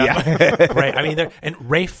dying. Yeah. Great. I mean, and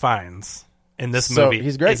Rafe Fiennes in this So, movie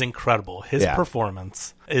he's great. is incredible. His Yeah.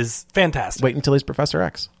 performance is fantastic. Wait until he's Professor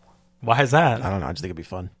X. Why is that? I don't know. I just think it'd be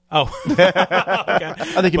fun. Oh, okay.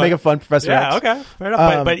 I think you'd make a fun Professor Yeah, X. okay, fair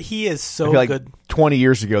enough. But he is I so feel like good. 20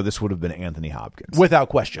 years ago, this would have been Anthony Hopkins. Without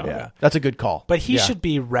question. Yeah. That's a good call. But he Yeah. should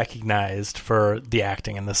be recognized for the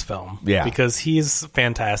acting in this film. Yeah. Because he's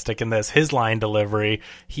fantastic in this. His line delivery,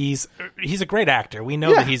 he's a great actor. We know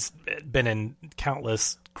Yeah. that he's been in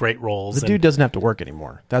countless great roles. The dude doesn't have to work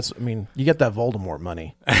anymore. You get that Voldemort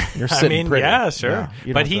money. You're I sitting mean, pretty. yeah, sure. Yeah,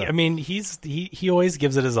 you but don't have to- he always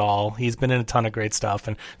gives it his all. He's been in a ton of great stuff,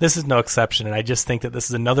 and this is no exception. And I just think that this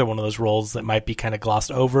is another one of those roles that might be kind of glossed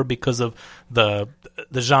over because of the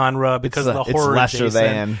genre, because of the it's horror. lesser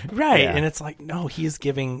adjacent. than. Right? Yeah. And it's like, no, he is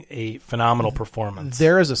giving a phenomenal performance.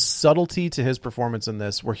 There is a subtlety to his performance in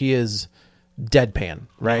this where he is deadpan,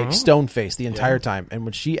 right? Mm-hmm. Stone faced the entire time. And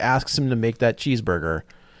when she asks him to make that cheeseburger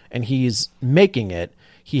and he's making it,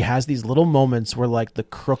 he has these little moments where like the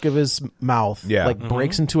crook of his mouth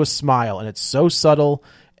breaks into a smile, and it's so subtle,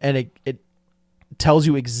 and it tells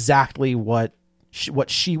you exactly what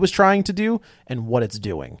she was trying to do and what it's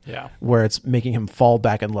doing. Yeah. Where it's making him fall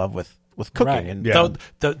back in love with cooking. Right. And Though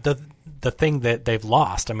the thing that they've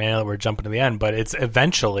lost, I mean, I know that we're jumping to the end, but it's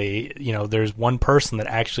eventually, there's one person that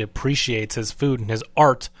actually appreciates his food and his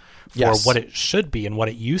art for Yes. what it should be and what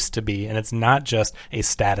it used to be, and it's not just a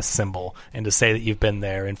status symbol and to say that you've been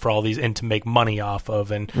there and for all these and to make money off of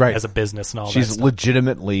and Right. as a business and all that She's stuff.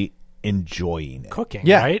 legitimately enjoying it. Cooking,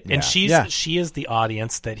 Yeah. right? Yeah. And she is the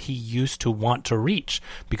audience that he used to want to reach,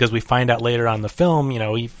 because we find out later on in the film,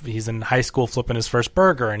 he's in high school flipping his first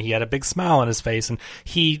burger and he had a big smile on his face and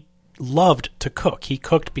he loved to cook. He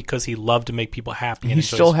cooked because he loved to make people happy. He and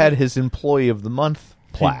enjoy still his had food. his Employee of the Month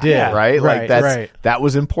plaque, did. right? Like Right. that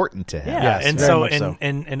was important to him. Yeah, Yes, and very so much and, so.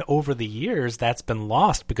 and over the years that's been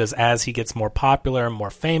lost, because as he gets more popular and more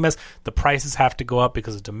famous, the prices have to go up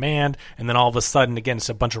because of demand, and then all of a sudden again it's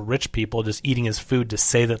a bunch of rich people just eating his food to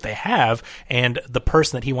say that they have, and the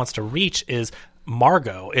person that he wants to reach is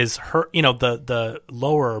Margot, is her, the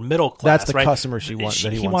lower middle class. That's the right? customer he wants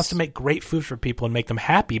He wants to make great food for people and make them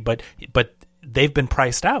happy, but they've been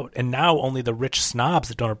priced out, and now only the rich snobs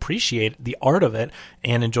that don't appreciate the art of it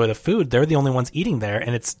and enjoy the food, they're the only ones eating there,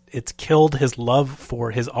 and it's killed his love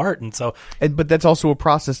for his art. And so But that's also a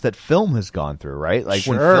process that film has gone through, right? Like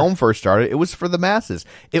when Sure. film first started, it was for the masses.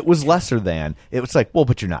 It was lesser than. It was like, well,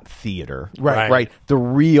 but you're not theater. Right. Right. The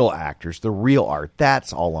real actors, the real art,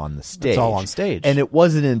 that's all on the stage. It's all on stage. And it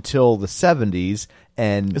wasn't until the 70s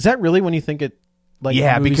and Is that really when you think it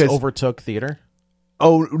Yeah, movies because- overtook theater?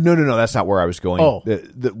 Oh, no, that's not where I was going Oh.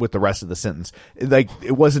 with the rest of the sentence. Like,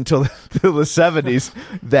 it wasn't until the 70s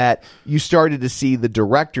that you started to see the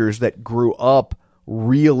directors that grew up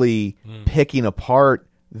really picking apart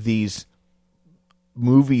these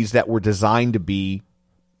movies that were designed to be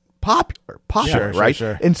popular, Sure, right?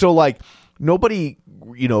 sure. And so, like, nobody,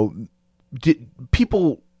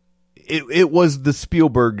 people... It was the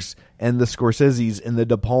Spielbergs and the Scorseses and the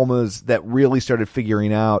De Palmas that really started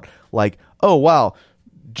figuring out, like, oh, wow,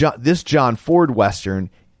 this John Ford Western,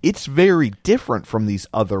 it's very different from these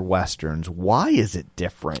other Westerns. Why is it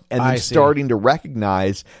different? And I then see. starting to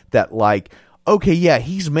recognize that, like, okay, yeah,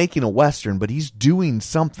 he's making a Western, but he's doing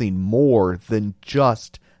something more than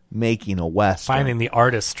just making a Western. finding the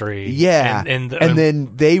artistry, Yeah, and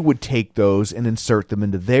then they would take those and insert them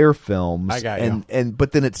into their films. I got you.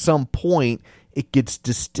 But then at some point it gets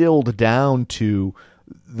distilled down to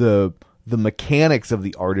the mechanics of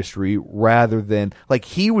the artistry rather than, like,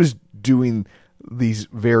 he was doing these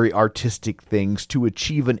very artistic things to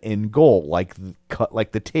achieve an end goal, like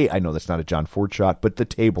the table. I know that's not a John Ford shot, but the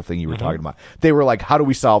table thing you were talking about. They were like, how do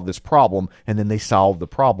we solve this problem? And then they solved the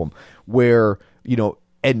problem. Where,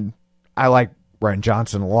 and I like Rian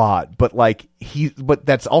Johnson a lot, but but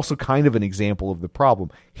that's also kind of an example of the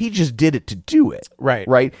problem. He just did it to do it.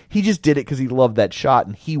 Right. He just did it because he loved that shot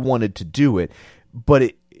and he wanted to do it.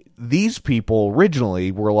 But these people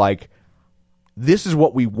originally were like, this is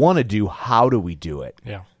what we want to do. How do we do it?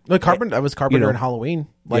 yeah. Like Carpenter, I was Carpenter know, in Halloween.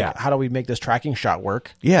 Like, yeah. how do we make this tracking shot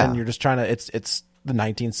work? Yeah. And you're just trying to, it's the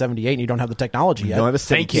 1978 and you don't have the technology yet. don't have a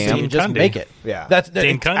steady Thank you, cam. Dean You just Cundy. make it. Yeah. That's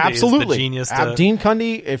Dean it's Cundy is the absolutely genius to- Dean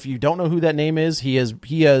Cundy, if you don't know who that name is, he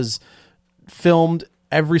has filmed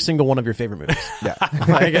every single one of your favorite movies. Yeah.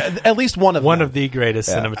 Like, at least one of One them. of the greatest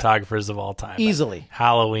cinematographers of all time. Easily.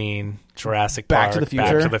 Halloween, Jurassic Back Park, to the Future.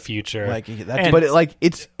 Back to the Future. Like, that And- But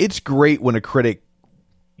it's great when a critic,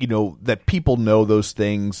 that people know those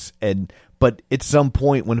things, but at some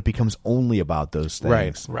point when it becomes only about those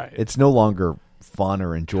things, Right. it's no longer fun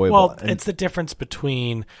or enjoyable. Well, And- it's the difference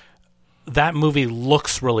between that movie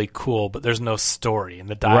looks really cool, but there's no story, and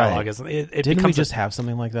the dialogue Right. isn't. It Didn't we becomes just have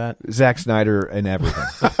something like that? Zack Snyder and everything.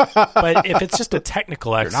 But if it's just a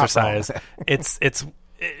technical exercise, it's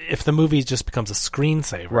if the movie just becomes a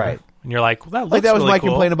screensaver, Right. And you're like, well, that looks Like that was really my cool.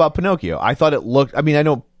 complaint about Pinocchio. I thought it looked. I mean, I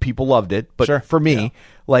know people loved it, but Sure. for me,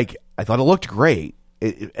 like I thought it looked great.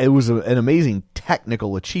 It was an amazing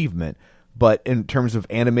technical achievement. But in terms of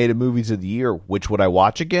animated movies of the year, which would I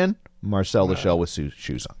watch again? Marcel the Shell with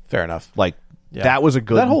shoes on. Fair enough. Like Yeah. that was a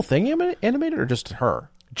good. That whole thing animated or just her?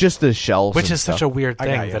 just the shells, Which and is stuff. such a weird I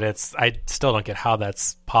got thing you. that it's. I still don't get how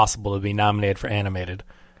that's possible to be nominated for animated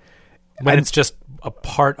when it's just a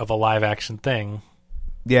part of a live action thing.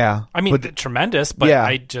 Yeah, I mean, but, tremendous, but yeah,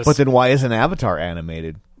 I just but then why isn't Avatar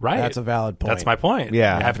animated? right. That's a valid point. That's my point.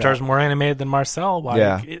 Yeah. Avatar's more animated than Marcel. Why?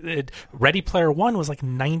 Yeah. Ready Player One was like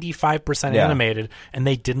 95% Yeah. animated, and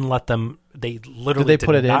they didn't let them. They literally Did they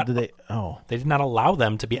put it not, in? Did they? Oh, They did not allow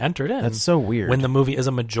them to be entered in. That's so weird. When the movie is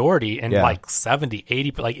a majority and Yeah. like 70,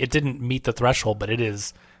 80, like it didn't meet the threshold, but it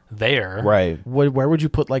is there. Right. where would you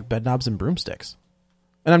put like Bedknobs and Broomsticks?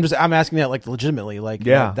 And I'm asking that like legitimately, like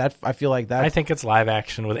Yeah. that I feel like that. I think it's live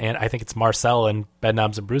action with, and I think it's Marcel and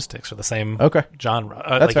Bedknobs and Broomsticks are the same Okay. genre.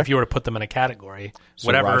 That's Like fair. if you were to put them in a category, So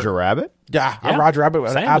whatever. Roger Rabbit. yeah, Yeah. Roger Rabbit,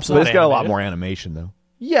 Same, but absolutely. It's got a lot animated. more animation though.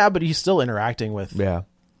 Yeah, but he's still interacting with. Yeah.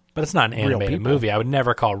 But it's not an animated people. movie. I would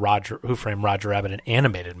never call Who Framed Roger Rabbit an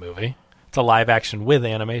animated movie. It's a live action with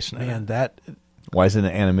animation. in it. Man, that Why isn't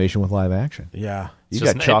it animation with live action? yeah. You It's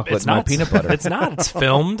got just- chocolate it's and no not. peanut butter. It's not.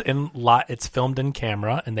 It's filmed in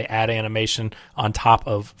camera, and they add animation on top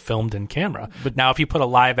of filmed in camera. But now, if you put a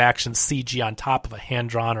live action CG on top of a hand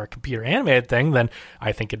drawn or computer animated thing, then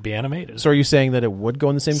I think it'd be animated. So are you saying that it would go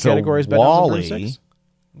in the same So category as Bedknobs Wall-E- and Broomsticks?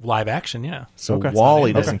 Live action, yeah. So Okay. Wall-E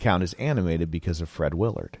Okay. doesn't count as animated because of Fred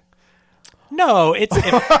Willard. No, it's if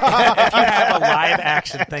you have a live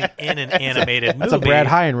action thing in an animated movie. That's a Brad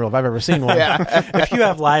Hyan rule if I've ever seen one. If you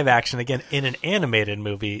have live action again in an animated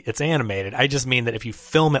movie, it's animated. I just mean that if you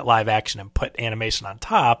film it live action and put animation on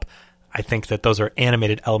top, I think that those are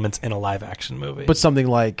animated elements in a live action movie. But something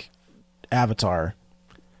like Avatar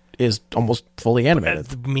is almost fully animated.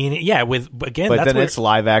 with again, But that's then where, it's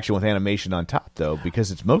live action with animation on top though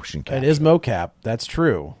because it's motion capture. It is mocap. That's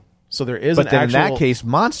true. So there is But an then actual, in that case,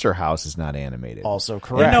 Monster House is not animated. also And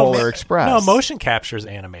correct. Polar Express. No, motion capture is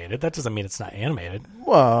animated. That doesn't mean it's not animated.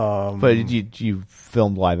 But you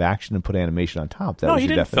filmed live action and put animation on top. That No, was you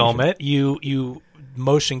your didn't film definition. it. You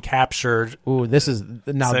motion captured. Ooh, this is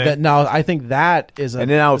now. Say- Now I think that is a. And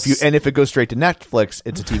then now if it goes straight to Netflix,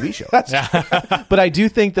 it's a TV show. but I do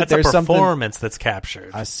think that That's a there's something. performance that's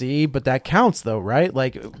captured. I see, but that counts though, right?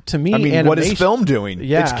 Like to me, I mean, animation, what is film doing?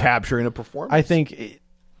 Yeah. It's capturing a performance. I think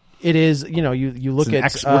it is. You know, you look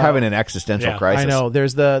at. we're having an existential yeah, crisis. I know.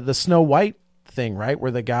 There's the Snow White thing, right,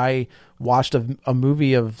 where the guy watched a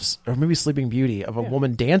movie or maybe Sleeping Beauty of a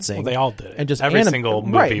woman dancing. Well, they all did it. and just Every single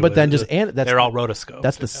movie right? But was- then just that's they're all rotoscoped.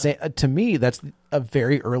 That's the same. To me, that's a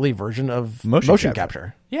very early version of Motion motion capture.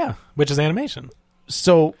 capture. Yeah, which is animation.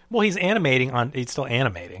 So Well, he's still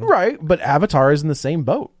animating. right, but Avatar is in the same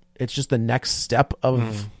boat. It's just the next step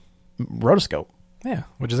of rotoscope. Yeah,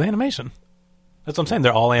 which is animation. That's what I'm saying.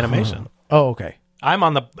 They're all animation. Oh, okay. I'm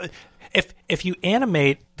on the if you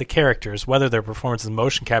animate the characters, whether their performance is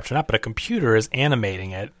motion capture or not, but a computer is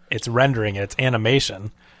animating it, it's rendering it, it's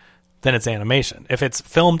animation, then it's animation. If it's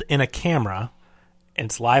filmed in a camera and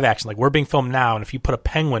it's live action, like we're being filmed now, and if you put a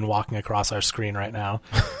penguin walking across our screen right now,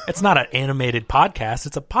 it's not an animated podcast.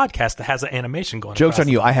 It's a podcast that has an animation going. Joke's across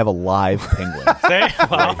on you. I have a live penguin.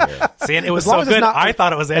 See, and it was As long so as it's good. not- I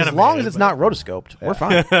thought it was animated. As long as it's not rotoscoped, we're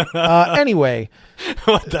fine. Anyway,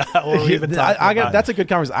 What the hell were we even talking I got about? that's a good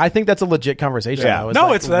conversation. I think that's a legit conversation. Yeah. Though, is No,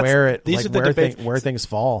 like it's- that's- where these like are the where, debates. where things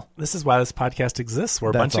fall. This is why this podcast exists. We're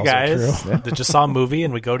a That's bunch of also guys true. that just saw a movie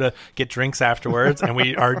and we go to get drinks afterwards and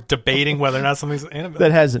we are debating whether or not something's animated.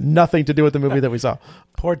 That has nothing to do with the movie that we saw.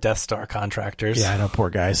 Poor Death Star contractors. Yeah, I know, poor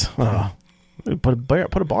guys. Oh. Put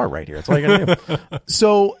a bar right here. That's all you gotta do.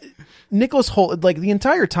 So Nicholas Hoult, like the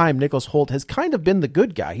entire time, Nicholas Hoult has kind of been the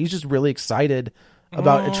good guy. He's just really excited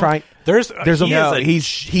about trying. There's a- he No, is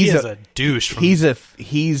he's a douche. From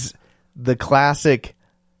He's the classic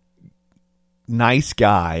nice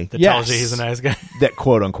guy that Yes. tells you he's a nice guy. that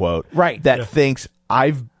quote unquote Right. that thinks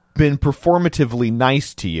I've been performatively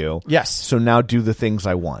nice to you. Yes. So now do the things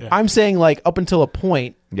I want. I'm saying like up until a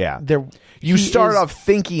point. Yeah. There You he start is- off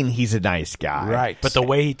thinking he's a nice guy. right, But the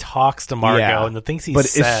way he talks to Margot and the things he but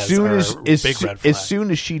says as soon are as big red flag. as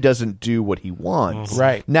soon as she doesn't do what he wants,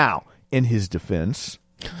 Right. now in his defense,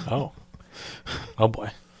 oh boy.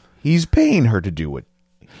 he's paying her to do what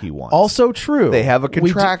he wants. also true. they have a We do-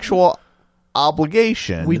 contractual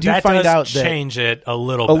obligation. We do that find does out that change it a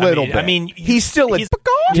little bit. I mean, he's still to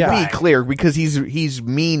Yeah. be clear, because he's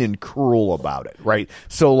mean and cruel about it, right?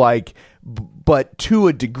 So like, but to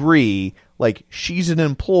a degree, like, she's an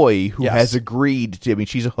employee who Yes. has agreed to. I mean,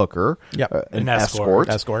 she's a hooker, Yep. an escort.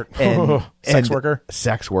 and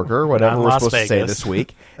Sex worker. whatever Not we're Las supposed to say Vegas. this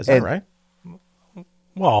week. Is that right?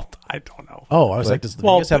 well, I don't know. Oh, I was like, does the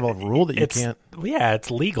Vegas have a but rule that you it's- can't? Yeah,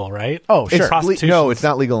 it's legal, right? Oh, sure. It's Prostitution. no, it's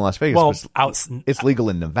not legal in Las Vegas. Well, but it's legal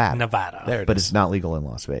in Nevada. Nevada. There it but is. it's not legal in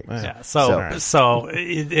Las Vegas. Yeah. So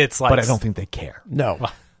it's like. But I don't think they care. No.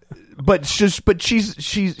 But she's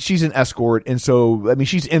an escort, and so I mean,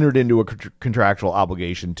 she's entered into a contractual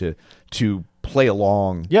obligation to play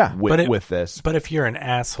along. Yeah, with this. But if you're an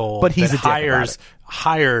asshole, But he's that a dick about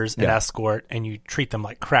hires an Yeah. escort and you treat them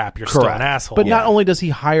like crap, you're still Correct. an asshole. But not only does he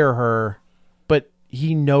hire her, but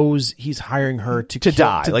he knows he's hiring her to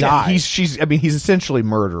die. To Like, die. he's essentially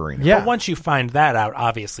murdering her. Yeah. But once you find that out,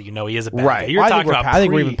 obviously you know he is a bad Right. guy. You're I talking think about I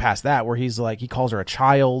think we're even past that, where he's like, he calls her a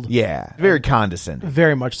child. Yeah. Very condescending.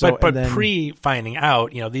 Very much so. But and then, pre finding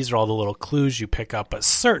out, these are all the little clues you pick up. But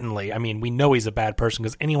certainly, I mean, we know he's a bad person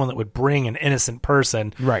because anyone that would bring an innocent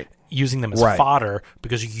person, Right. using them as Right. fodder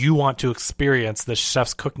because you want to experience the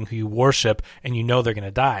chef's cooking who you worship and you know they're going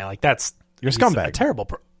to die, like that's You're a he's scumbag. a terrible,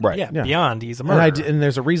 Right. Yeah, Yeah. beyond he's a and, murderer. and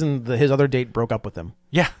there's a reason that his other date broke up with him.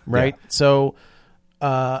 Yeah, Right. So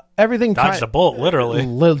everything dodged a bullet, literally.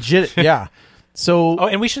 legit. Yeah. So Oh,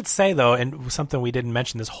 and we should say though, and something we didn't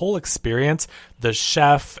mention, this whole experience, the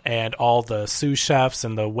chef and all the sous chefs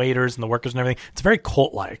and the waiters and the workers and everything, it's very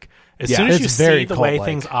cult-like. As Yeah. soon as you It's very see the way cult-like.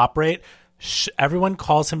 things operate, everyone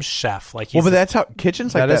calls him chef. Like he's Well, but that's how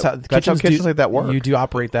kitchens like that. That's how kitchens like that work. You do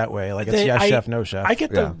operate that way. Like it's yes chef, no chef. I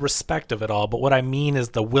get Yeah. the respect of it all, but what I mean is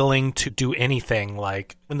the willing to do anything.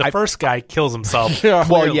 Like when the first guy kills himself.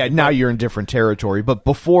 Well, yeah. Now you're in different territory, but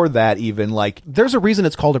before that, even like, There's a reason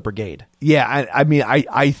it's called a brigade. yeah. I mean,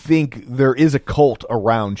 I think there is a cult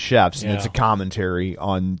around chefs, and Yeah. it's a commentary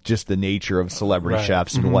on just the nature of celebrity Right.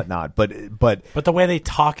 chefs and whatnot. But But the way they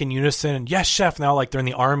talk in unison, and yes, chef, now like they're in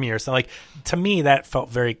the army or something, like to me that felt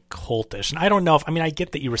very cultish. And I don't know if I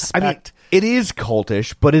get that you respect. I mean, it is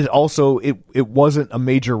cultish, but it also it wasn't a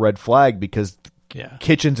major red flag because Yeah.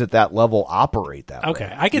 kitchens at that level operate that way.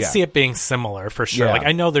 Okay, I could Yeah. see it being similar for sure. Yeah. Like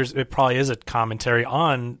I know it probably is a commentary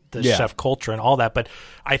on the Yeah. chef culture and all that, but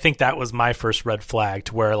I think that was my first red flag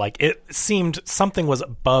to where like it seemed something was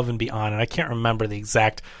above and beyond, and I can't remember the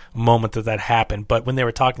exact moment that happened. But when they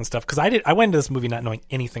were talking stuff, because I went into this movie not knowing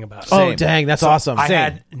anything about it. Oh Same. dang, that's So awesome. I Same.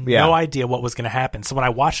 had Yeah. no idea what was going to happen. So when I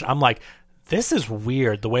watched it, I'm like, this is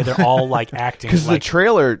weird the way they're all like acting. Because like, the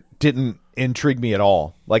trailer didn't intrigue me at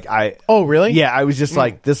all. Like Oh, really? Yeah, I was just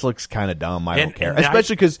like, this looks kind of dumb. I don't And- care. and I-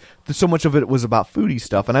 Especially because so much of it was about foodie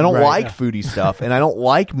stuff, and I don't Right, like yeah. foodie stuff, and I don't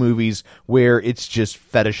like movies where it's just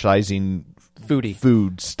fetishizing Foodie.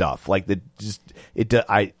 food stuff. Like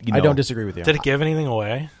I don't disagree with you. did it give anything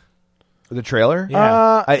away? The trailer?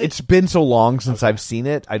 Yeah. It's been so long since I've seen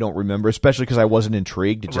it. I don't remember, especially because I wasn't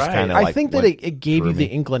intrigued. It just Right. kind of. I think that went it gave through you the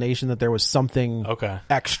me. inclination that there was something Okay.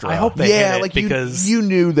 extra. I hope they Yeah, hit it like because you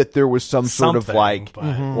knew that there was some sort of something, like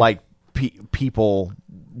but- like people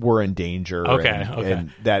were in danger. Okay, and, okay.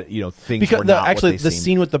 and that things because were not actually what they the seemed.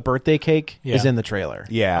 scene with the birthday cake is Yeah. in the trailer.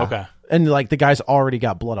 Yeah. Okay. And like the guy's already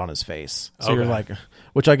got blood on his face. So you're Okay. like,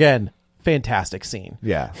 which again, fantastic scene.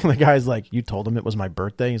 Yeah. The guy's like, you told him it was my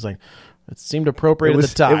birthday. He's like, it seemed appropriate It at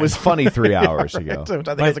the time. was funny 3 hours ago. Which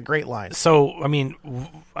I think is a great line. So, I mean,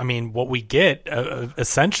 what we get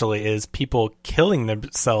essentially is people killing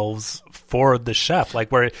themselves for the chef,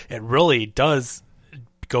 like where it really does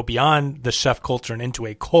go beyond the chef culture and into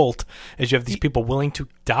a cult, as you have these people willing to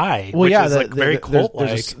die, Well, which yeah, is like very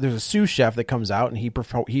cult-like. there's a sous chef that comes out and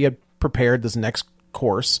he had prepared this next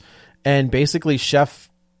course, and basically chef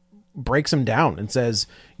breaks him down and says,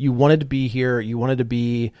 "You wanted to be here, you wanted to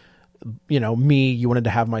be, me, you wanted to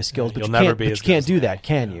have my skills, but you'll you never can't, be but as you can't good as do that,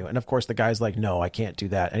 can you?" And of course, the guy's like, "No, I can't do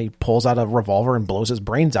that," and he pulls out a revolver and blows his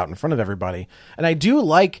brains out in front of everybody. And I do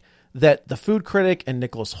like that the food critic and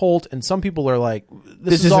Nicholas Hoult and some people are like,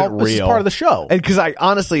 this is isn't this is real. part of the show. And because I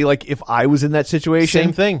honestly, like, if I was in that situation,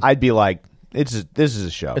 Same thing. I'd be like, this is a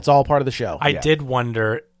show. It's all part of the show. I did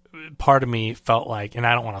wonder. Part of me felt like, and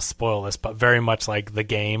I don't want to spoil this, but very much like The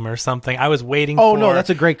Game or something. I was waiting. Oh for, no, that's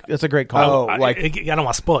a great call. I don't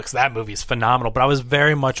want to spoil it because that movie is phenomenal. But I was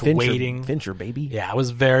very much waiting. Fincher, baby. Yeah, I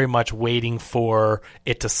was very much waiting for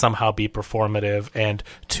it to somehow be performative and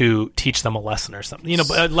to teach them a lesson or something.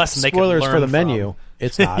 A lesson they can learn Spoilers for the from. menu.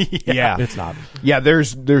 It's not. Yeah. It's not. Yeah,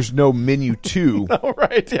 there's no menu 2. Oh,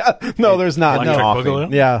 right. Yeah. No, there's not. Electric No.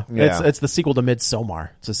 Boogaloo? Yeah. Yeah. It's the sequel to Midsommar.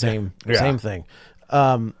 It's the same thing.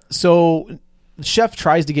 So Chef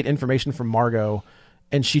tries to get information from Margot,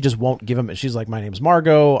 and she just won't give him it. She's like, my name's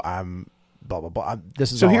Margot. I'm blah, blah, blah.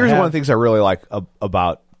 This is So all I here's have. one of the things I really like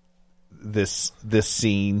about this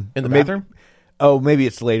scene. In the Maybe- bathroom? Oh, maybe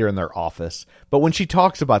it's later in their office. But when she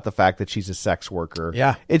talks about the fact that she's a sex worker,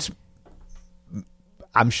 Yeah.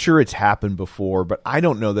 I'm sure it's happened before, but I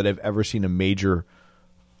don't know that I've ever seen a major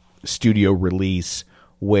studio release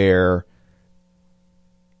where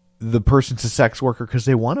the person's a sex worker because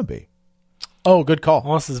they want to be. Oh, good call.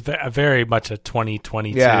 Well, this is very much a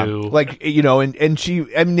 2022. Yeah, like, and she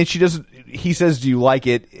doesn't. He says, "Do you like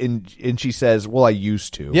it?" And she says, "Well, I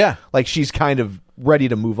used to." Yeah. like she's kind of ready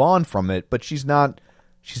to move on from it, but she's not.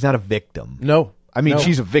 She's not a victim. No. I mean, No.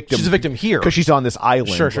 she's a victim. She's a victim here. because she's on this island.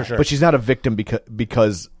 Sure. But she's not a victim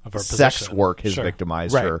because Of her sex position. work has Sure.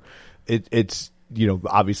 victimized Right. her. It's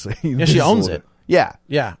obviously. Yeah, she owns it. Yeah.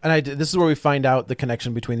 Yeah, and this is where we find out the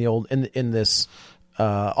connection between the old in this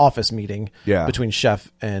office meeting between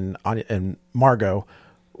Chef and Anya, and Margot,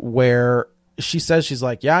 where she says she's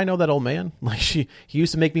like, yeah, I know that old man. Like he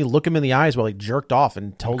used to make me look him in the eyes while he jerked off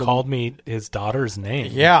and called me his daughter's name.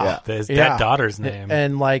 His Yeah. dead daughter's name.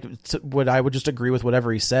 and like I would just agree with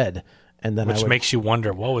whatever he said, and then Which makes you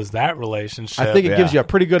wonder, what was that relationship? I think it gives you a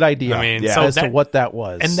pretty good idea I mean, as to what that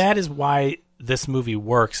was, and that is why this movie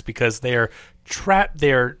works, because they're trapped.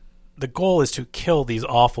 The goal is to kill these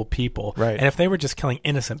awful people, Right. And if they were just killing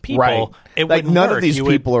innocent people, Right. it like wouldn't none work. of these You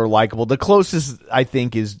would- people are likable. The closest I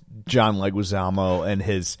think is John Leguizamo and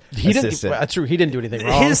his assistant. That's true. He didn't do anything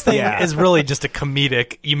wrong. His thing Yeah. is really just a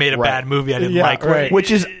comedic. You made a Right. bad movie I didn't Yeah, like, right. Which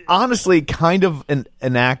is honestly kind of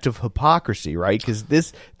an act of hypocrisy, right? Because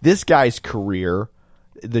this guy's career,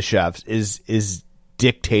 the chef's, is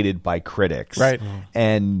dictated by critics, Right.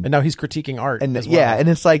 And and now he's critiquing art. and as well. yeah, and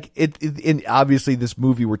it's like and obviously this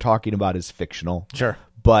movie we're talking about is fictional, Sure.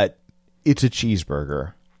 but it's a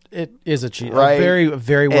cheeseburger. It is a Right. very,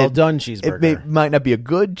 very well And done cheeseburger. It might not be a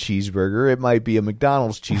good cheeseburger. It might be a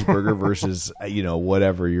McDonald's cheeseburger versus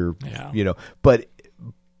whatever you're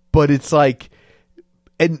but it's like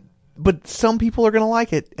but some people are going to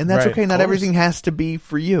like it, and that's Right, okay. of Not course. everything has to be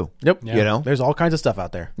for you. Yep. There's all kinds of stuff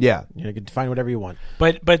out there. Yeah. You can find whatever you want.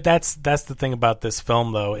 But that's the thing about this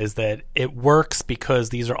film, though, is that it works because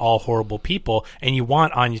these are all horrible people, and you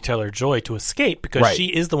want Anya Taylor-Joy to escape because Right. she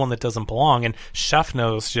is the one that doesn't belong, and Chef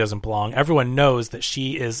knows she doesn't belong. Everyone knows that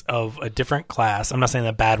she is of a different class. I'm not saying that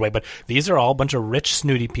in a bad way, but these are all a bunch of rich,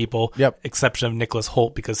 snooty people, Yep. exception of Nicholas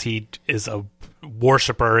Hoult because he is a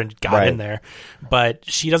worshiper and got Right. in there, but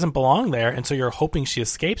she doesn't belong there, and so you're hoping she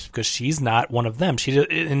escapes because she's not one of them.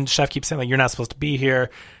 And Chef keeps saying, like, you're not supposed to be here,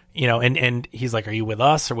 and he's like, are you with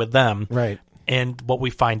us or with them? Right. And what we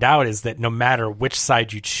find out is that no matter which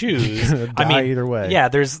side you choose, die either way. Yeah,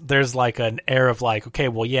 there's like an air of like, okay,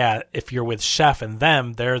 well, yeah, if you're with Chef and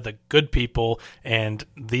them, they're the good people, and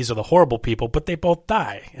these are the horrible people, but they both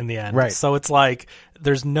die in the end. Right. So it's like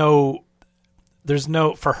there's no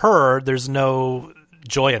for her, there's no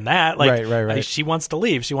joy in that. Like, Right. like, she wants to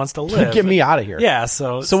leave. She wants to live. Get me out of here. Yeah.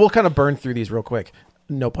 So So we'll kind of burn through these real quick.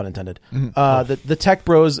 No pun intended. Mm-hmm. The tech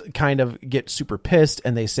bros kind of get super pissed,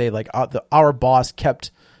 and they say like our boss kept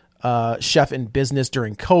Chef in business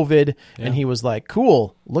during COVID, and he was like,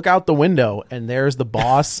 "Cool, look out the window," and there's the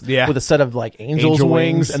boss Yeah. with a set of like angel's Angel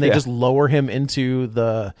wings, wings, and they yeah. just lower him into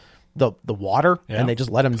the water, and they just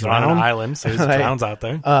let him He's drown on an island, so he Right. drowns out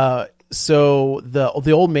there. So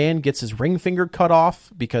the old man gets his ring finger cut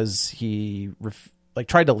off because he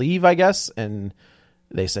tried to leave, I guess, and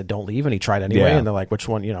they said don't leave, and he tried anyway. Yeah. And they're like, which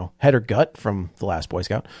one, head or gut from The Last Boy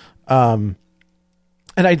Scout. And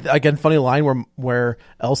again, funny line where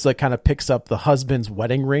Elsa kind of picks up the husband's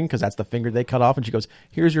wedding ring because that's the finger they cut off, and she goes,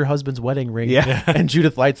 "Here's your husband's wedding ring." Yeah. And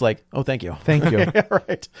Judith Light's like, "Oh, thank you, Thank you.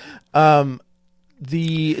 right.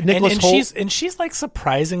 The Nicholas and Hoult, she's like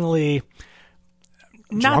surprisingly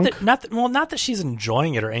not that she's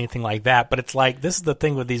enjoying it or anything like that, but it's like this is the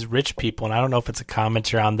thing with these rich people, and I don't know if it's a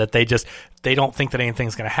commentary on that they don't think that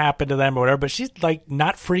anything's going to happen to them or whatever, but she's like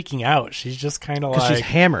not freaking out. She's just kind of because like she's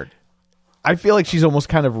hammered. I feel like she's almost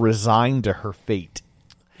kind of resigned to her fate.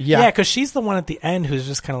 yeah, because she's the one at the end who's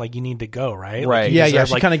just kind of like, you need to go, right? Right. Like, you Yeah, deserve,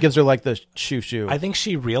 she like, kind of gives her like the shoo. I think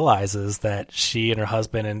she realizes that she and her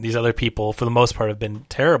husband and these other people, for the most part, have been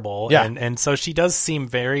terrible. Yeah. And so she does seem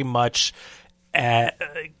very much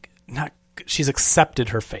she's accepted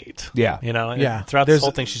her fate. Yeah. And Yeah. throughout this There's-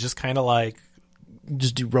 whole thing, she's just kind of like,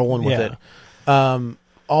 just do rolling with Yeah. it.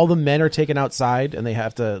 All the men are taken outside, and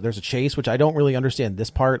there's a chase, which I don't really understand this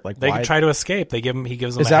part. Like, they why? can try to escape. He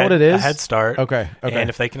gives them Is that what it a is? head start. Okay. And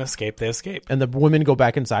if they can escape, they escape. And the women go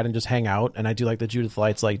back inside and just hang out. And I do like the Judith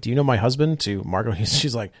Light's like, "Do you know my husband?" To Margot,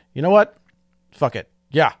 she's like, "You know what? fuck it.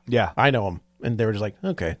 Yeah. Yeah. I know him. And they were just like,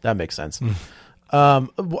 okay, that makes sense.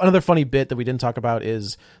 Another funny bit that we didn't talk about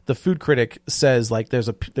is the food critic says like there's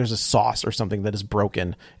a sauce or something that is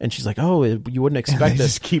broken, and she's like, oh, you wouldn't expect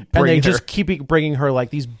this. And they just keep bringing her like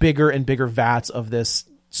these bigger and bigger vats of this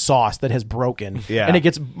sauce that has broken. Yeah. And it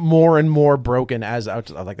gets more and more broken as I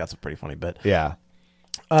like, that's a pretty funny bit. Yeah.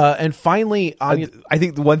 And finally, Anya, I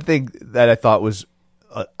think the one thing that I thought was,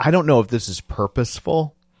 I don't know if this is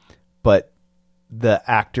purposeful, but the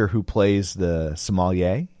actor who plays the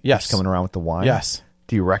sommelier, Yes. coming around with the wine. Yes.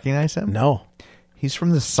 Do you recognize him? no. He's from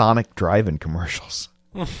the Sonic Drive-In commercials.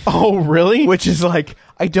 Oh, really? Which is like,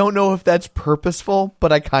 I don't know if that's purposeful,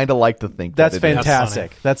 but I kind of like to think That's that it is.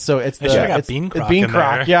 fantastic. That's so. It's They should've got it's Bean Croc Bean in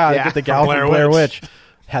Croc. there. Yeah, Yeah. get the From gal from Blair Blair Witch. Witch.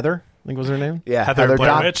 Heather, I think was her name. Yeah, Heather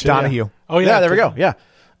Blair Witch, yeah. Donahue. Oh yeah, there we go. Yeah.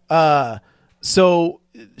 So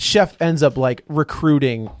Chef ends up like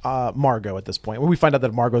recruiting Margot at this point. When we find out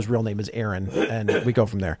that Margot's real name is Erin, and we go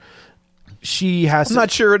from there. She has. I'm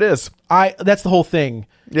not sure it is. That's the whole thing.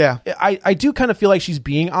 Yeah. I do kind of feel like she's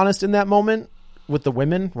being honest in that moment with the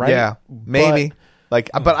women, right? Yeah, maybe. But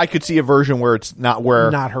I could see a version where it's not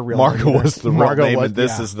where Not her real Margot name either. was the Margot real name was- and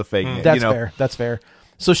this yeah. is the fake name. That's you know? fair. That's fair.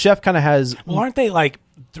 So Chef kind of has. Well, aren't they like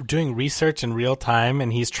doing research in real time,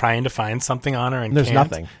 and he's trying to find something on her, and There's can't?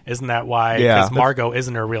 nothing. Isn't that why? Yeah. Because Margot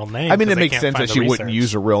isn't her real name. I mean, 'cause it they makes can't sense find that the she wouldn't research.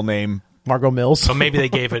 use a real name, Margot Mills. So maybe they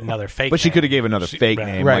gave it another fake. but she name. could have gave another She- fake right.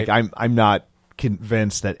 name. Right. Like I'm not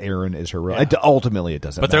convinced that Aaron is her real. Ultimately, it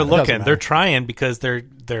doesn't. But they're matter. looking. They're trying because they're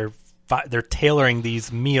tailoring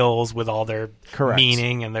these meals with all their Correct.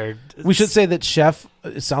 meaning, and they're. We should say that Chef,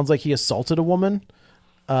 it sounds like he assaulted a woman,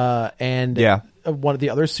 and Yeah. one of the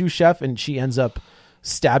other sous chef, and she ends up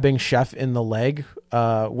stabbing Chef in the leg,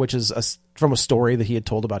 which is from a story that he had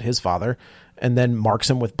told about his father, and then marks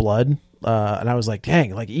him with blood. And I was like,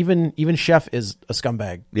 dang, like even Chef is a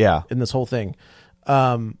scumbag. Yeah. In this whole thing.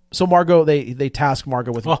 So Margot, they task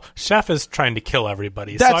Margot with. Well, Chef is trying to kill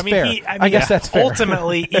everybody. That's so, I mean, fair. I guess that's fair.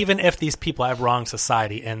 Ultimately, even if these people have wronged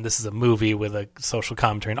society, and this is a movie with a social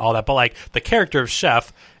commentary and all that, but like the character of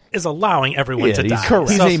Chef is allowing everyone to die. correct.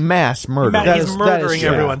 He's So- a mass murderer. That he's is murdering true.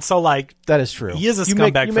 everyone. So like That is true. he is a You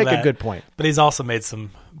scumbag make- you for make a that. good point. But he's also made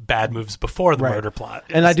some bad moves before the Right. murder plot.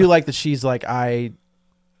 And I do like that she's like,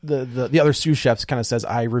 the other sous chefs kind of says,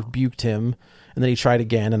 I rebuked him, and then he tried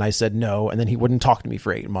again, and I said no, and then he wouldn't talk to me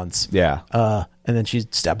for 8 months. Yeah. And then she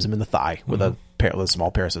stabs him in the thigh with a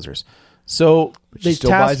small pair of scissors. So She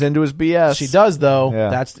still buys into his BS. She does, though.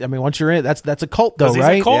 Yeah. Once you're in, that's a cult, though, 'Cause he's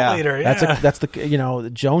right? a cult Yeah. leader. Yeah. That's the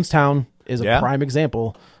Jonestown is a Yeah. prime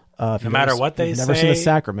example. If you've matter never- what they you've never seen The say-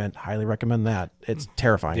 Sacrament, highly recommend that. It's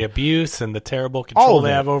terrifying. the abuse and the terrible All control of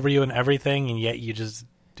they it. have over you and everything, and yet you just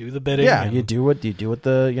do the bidding. Yeah, and you do what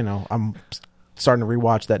I'm starting to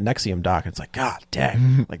rewatch that Nexium doc. And it's like, God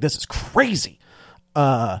dang, like this is crazy.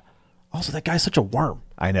 Also, that guy's such a worm.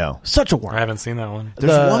 I know. Such a worm. I haven't seen that one.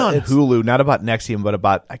 There's one on it's- Hulu, not about Nexium, but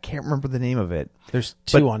about I can't remember the name of it. There's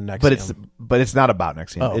two on Nexium. but it's not about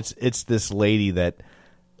Nexium. Oh. It's this lady that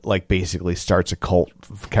like basically starts a cult,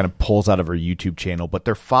 kind of pulls out of her YouTube channel, but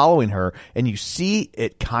they're following her, and you see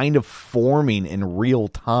it kind of forming in real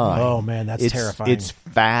time. Oh, man, that's terrifying. It's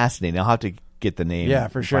fascinating. I'll have to get the name. Yeah,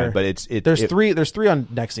 for and sure. find it, but there's three on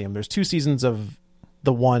Nexium. There's 2 seasons of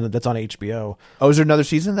the one that's on HBO. Oh, is there another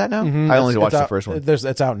season of that now? I only watched the first one.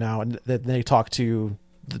 It's out now, and they talk to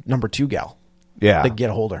the number 2 gal. Yeah. They get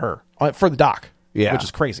a hold of her for the doc. Yeah. Which is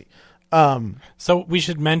crazy. So we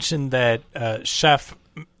should mention that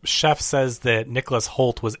Chef says that Nicholas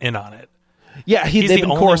Holt was in on it. Yeah, He's they've the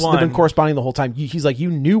been only they've been one- corresponding the whole time. He's like, you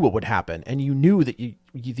knew what would happen, and you knew that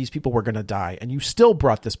these people were going to die, and you still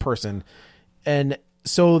brought this person. And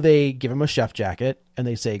so they give him a chef jacket, and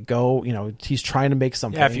they say, go, he's trying to make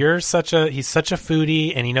something. Yeah, if you're he's such a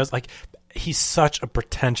foodie, and he knows, like, he's such a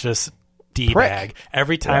pretentious D-bag.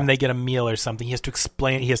 Every time they get a meal or something, he has to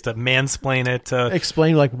mansplain it to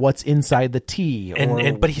explain like what's inside the tea.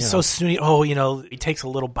 but he's so snooty. Oh, he takes a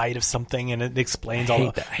little bite of something and it explains all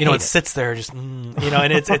hate the, that. it sits there just, and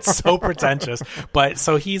it's so pretentious. But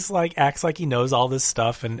so he's like, acts like he knows all this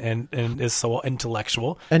stuff and is so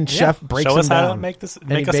intellectual. And Chef breaks show him us down. how to make this, and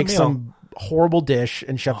make he us a makes meal. some horrible dish,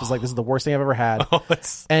 and Chef is like, this is the worst thing I've ever had.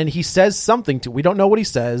 It's- And he says something we don't know what he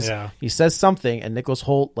says. Yeah. He says something, and Nicholas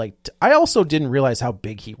Holt, I also didn't realize how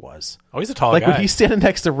big he was. Oh, he's a tall Like guy. when he's standing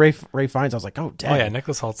next to Ray Fiennes, I was like, oh, dang. Oh yeah,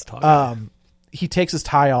 Nicholas Holt's a tall guy. He takes his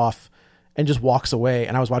tie off and just walks away.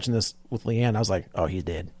 And I was watching this with Leanne. I was like, oh, he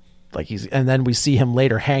did. And then we see him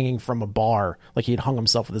later hanging from a bar, like he had hung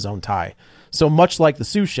himself with his own tie. So much like the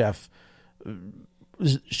sous chef,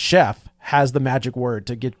 Chef has the magic word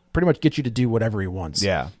to pretty much get you to do whatever he wants.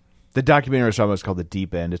 Yeah. The documentary I was talking about is called The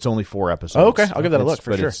Deep End. It's only 4 episodes. Oh, okay. I'll give that a look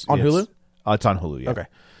for But sure. On Hulu? It's on Hulu, yeah. Okay.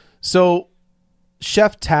 So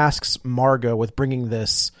Chef tasks Margot with bringing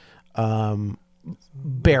this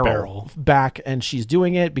barrel back, and she's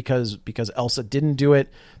doing it because Elsa didn't do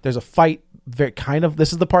it. There's a fight.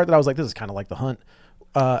 This is the part that I was like, this is kind of like The Hunt.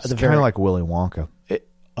 It's kind of like Willy Wonka.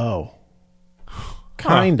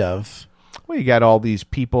 Kind of. Well, you got all these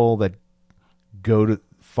people that go to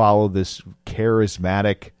follow this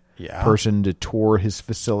charismatic person to tour his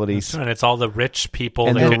facilities. And it's all the rich people.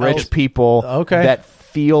 And that the rich people that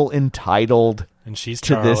feel entitled and she's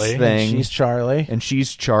to Charlie. this thing. And she's Charlie. And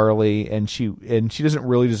she's Charlie. And she doesn't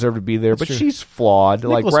really deserve to be there, but she's flawed.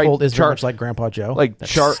 Nicholas like Hoult is very much like Grandpa Joe. Like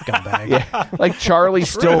scumbag. Yeah, like Charlie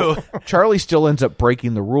still ends up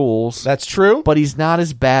breaking the rules. That's true. But he's not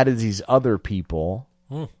as bad as these other people.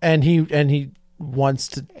 And he wants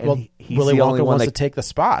to. He's Willy the only Wonka one wants that to take the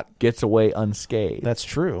spot. Gets away unscathed. That's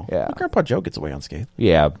true. Yeah. But Grandpa Joe gets away unscathed.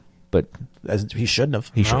 Yeah, but As he shouldn't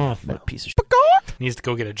have. he shouldn't. That piece of shit. Needs to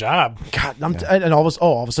go get a job. God, and all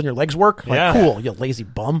of a sudden your legs work. Like, Yeah. cool, you lazy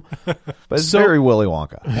bum. But it's very Willy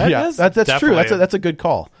Wonka. Yeah, that's true. That's a good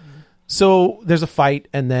call. So there's a fight,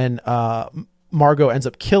 and then Margot ends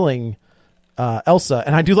up killing Elsa,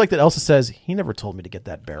 and I do like that Elsa says, "He never told me to get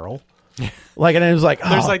that barrel." Like, and it was like,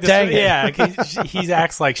 There's oh, like this, dang it. yeah. He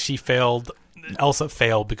acts like she failed. Elsa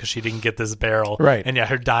failed because she didn't get this barrel, Right? And yet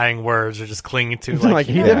her dying words are just clinging to Like,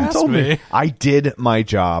 he didn't asked tell me. I did my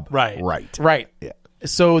job. Right. Yeah.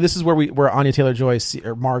 So this is where Anya Taylor-Joy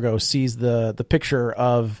or Margot sees the picture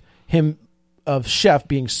of Chef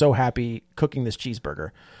being so happy cooking this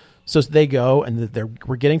cheeseburger. So they go, and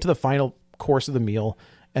we're getting to the final course of the meal,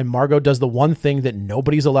 and Margot does the one thing that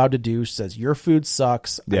nobody's allowed to do. She says, "Your food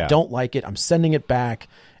sucks. I don't like it. I'm sending it back."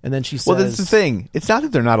 And then she says, "Well, that's the thing. It's not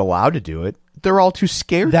that they're not allowed to do it. They're all too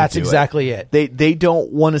scared. That's to do exactly it. They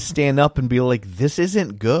don't want to stand up and be like, "This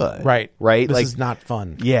isn't good." Right. This Like, is not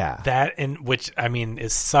fun. Yeah. That, in which, I mean,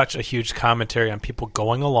 is such a huge commentary on people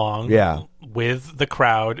going along with the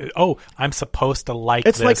crowd. Oh, I'm supposed to like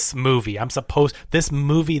this movie. I'm supposed this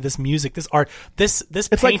movie, this music, this art, this It's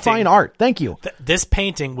painting, like fine art. Thank you. This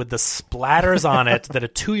painting with the splatters on it that a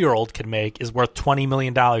 2-year-old could make is worth $20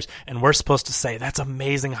 million, and we're supposed to say that's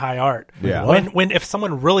amazing high art. Yeah. When if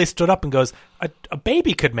someone really stood up and goes, a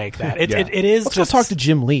baby could make that. It is. Let's just go talk to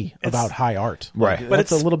Jim Lee about high art. Right. But But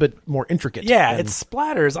it's a little bit more intricate. Yeah, than- it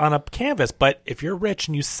splatters on a canvas, but if you're rich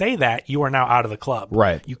and you say that, you are now out of the club.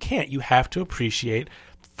 Right. You can't. You have to appreciate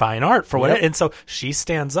fine art for what it is. And so she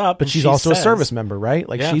stands up. But and she's she also a says- service member, right?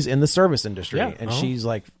 Like, Yeah. she's in the service industry, Yeah. and she's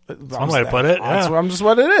like, one way to put it, That's yeah. I'm just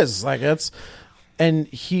what it is. Like, it's. And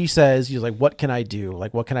he's like, "What can I do?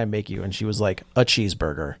 Like, what can I make you?" And she was like, "A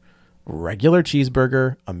cheeseburger, regular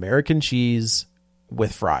cheeseburger, American cheese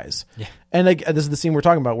with fries." Yeah. And like, this is the scene we're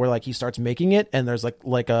talking about, where like he starts making it, and there's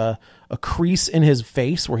like a crease in his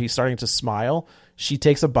face where he's starting to smile. She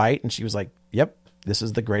takes a bite, and she was like, "Yep, this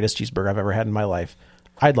is the greatest cheeseburger I've ever had in my life.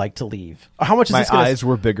 I'd like to leave." How much is My this gonna, eyes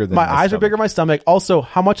were bigger than my my eyes were stomach. bigger than my stomach. Also,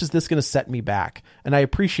 how much is this going to set me back? And I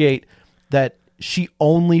appreciate that she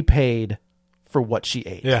only paid for what she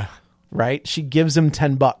ate. Yeah. Right? She gives him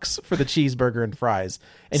 $10 for the cheeseburger and fries,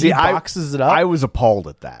 and See, he boxes it up. I was appalled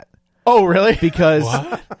at that oh, really?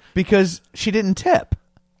 because she didn't tip.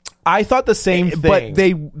 I thought the same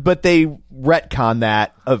thing. But they retcon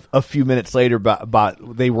that a few minutes later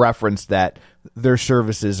about they referenced that their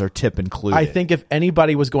services are tip included. I think if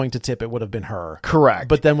anybody was going to tip, it would have been her. Correct.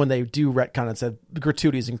 But then when they do retcon and said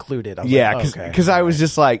gratuities included, I was yeah, like, because I was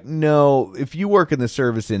just like, no, if you work in the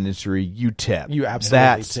service industry, you tip. You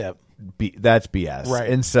absolutely tip. That's BS.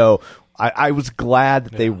 Right. And so I was glad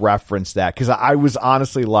that they referenced that, because I was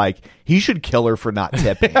honestly like, he should kill her for not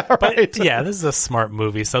tipping. But yeah, this is a smart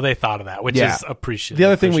movie, so they thought of that, which is appreciated. The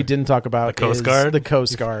other thing we didn't talk about The Coast is Guard? the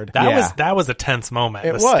Coast Guard. That was a tense moment. It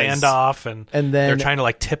the was. standoff, and then they're trying to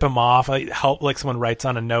like tip him off, like help, like someone writes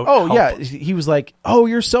on a note. Oh help. yeah, he was like, "Oh,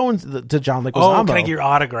 you're so to John Leguizamo. Oh, can I get your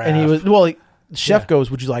autograph? And he was Chef goes,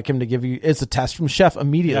 "Would you like him to give you?" It's a test from Chef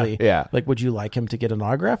immediately. Yeah. Like, would you like him to get an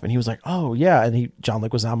autograph? And he was like, "Oh yeah." And John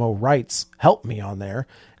Leguizamo writes, "Help me" on there.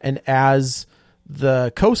 And as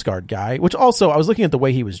the Coast Guard guy, which also I was looking at the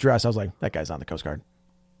way he was dressed, I was like, that guy's on the Coast Guard.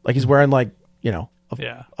 Like, he's wearing like,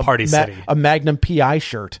 Party City, a Magnum PI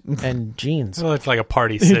shirt and jeans. It looks like a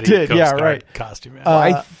Party City did, Coast yeah, Guard right. costume.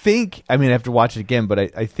 I think, I mean, I have to watch it again, but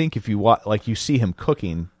I think if you watch, like, you see him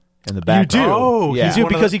cooking in the background. You do. Oh, yeah. You do,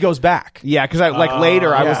 one of because the- he goes back. Yeah, because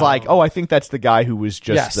later I was yeah. like, oh, I think that's the guy who was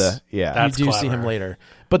just Yes. That's you do see him clever. later.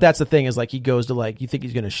 But that's the thing, is like, he goes to like, you think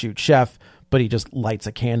he's going to shoot Chef, but he just lights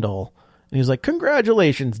a candle. And he's like,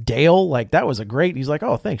 "Congratulations, Dale. Like, that was a great." He's like,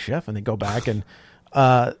 "Oh, thanks, Chef." And they go back, and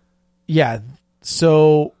Yeah.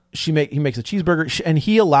 So he makes a cheeseburger and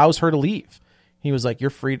he allows her to leave. He was like, "You're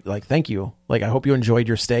free. Like, thank you. Like, I hope you enjoyed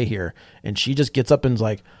your stay here." And she just gets up and is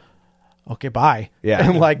like, "Okay, bye." Yeah.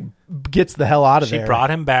 And like gets the hell out of She there. brought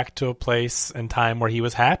him back to a place and time where he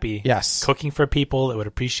was happy. Yes. Cooking for people that would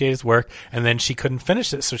appreciate his work. And then she couldn't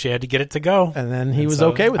finish it, so she had to get it to go. And then he was so-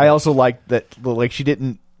 okay with I it. also like that, like, she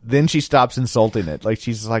didn't. Then she stops insulting it. Like,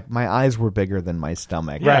 she's like, my eyes were bigger than my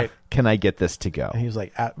stomach. Right. Can I get this to go? And he was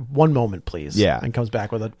like, "At one moment, please." Yeah. And comes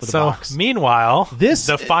back with a So, box. meanwhile,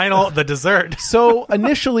 the dessert. So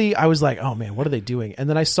initially I was like, "Oh man, what are they doing?" And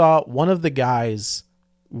then I saw one of the guys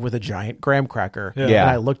with a giant graham cracker. Yeah. And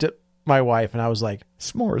I looked at my wife and I was like,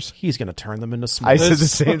 S'mores. he's going to turn them into s'mores. I said the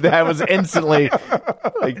same. That was instantly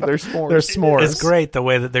like, they're s'mores. They're s'mores. It's great the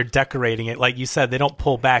way that they're decorating it. Like you said, they don't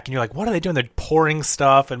pull back, and you're like, "What are they doing?" They're pouring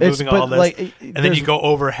stuff and It's- moving but, all this, like, and then there's- you go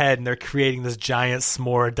overhead, and they're creating this giant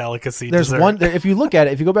s'more delicacy. There's dessert. one. If you look at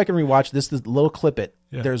it, if you go back and rewatch this little clip,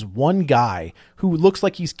 there's one guy who looks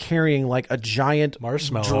like he's carrying like a giant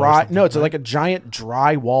Marshmallow or Dry, something, no, it's right? like a giant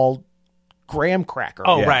drywall graham cracker.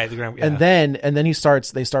 Oh, right, the graham. Yeah. And then they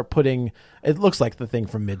start putting. It looks like the thing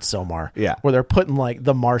from Midsommar. Yeah. Where they're putting like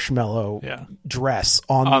the marshmallow dress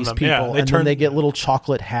on these them, people, yeah. and then they get little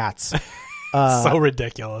chocolate hats. So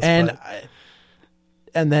ridiculous. and but-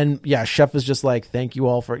 and then Chef is just like, "Thank you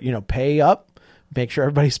all for pay up, make sure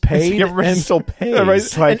everybody's paid." Everybody and still pays.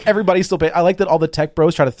 everybody's- Like- and everybody still pays. I like that all the tech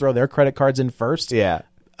bros try to throw their credit cards in first. Yeah.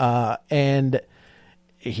 And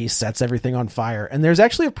he sets everything on fire. And there's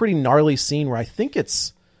actually a pretty gnarly scene where I think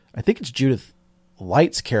it's Judith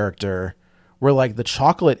Light's character, where like the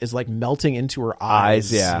chocolate is like melting into her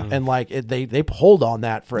eyes. yeah. And like they hold on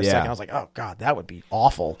that for a Yeah. second. I was like, "Oh God, that would be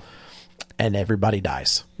awful." And everybody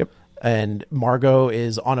dies. Yep. And Margot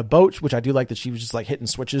is on a boat, which I do like that she was just like hitting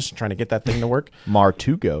switches trying to get that thing to work.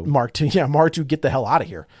 Martugo. Martu, get the hell out of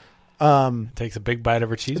here. takes a big bite of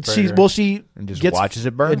her cheeseburger. She And just gets, watches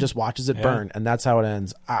it burn. and just watches it burn, and that's how it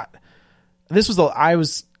ends.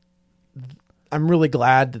 I'm really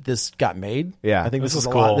glad that this got made. Yeah. I think this This is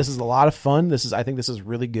is a lot. cool. This is a lot of fun. I think this is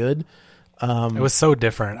really good. It was so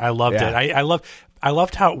different. I loved Yeah. it. I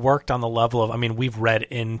loved how it worked on the level of, I mean, we've read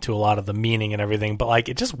into a lot of the meaning and everything, but like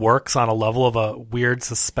it just works on a level of a weird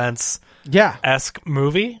suspense-esque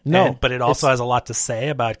movie. No, but it also it's- has a lot to say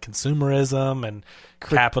about consumerism and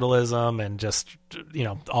capitalism and just,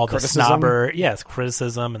 all the Criticism.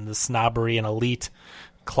 criticism and the snobbery and elite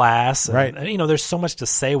class. And, Right. and, there's so much to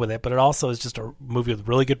say with it, but it also is just a movie with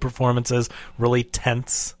really good performances, really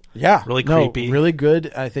tense. Yeah, Really creepy. really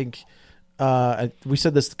good. I think we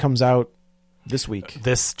said this comes out this week.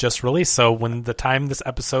 This just released, so when the time this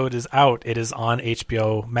episode is out, it is on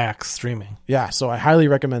HBO Max streaming. Yeah, so I highly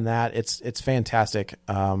recommend that. It's fantastic.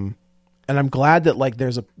 And I'm glad that like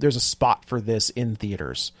there's a spot for this in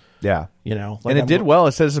theaters. Yeah. Like, And it did well.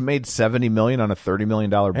 It says it made $70 million on a $30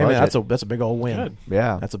 million budget. Hey, man, that's a big old win. Good.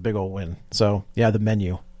 Yeah. That's a big old win. So yeah, the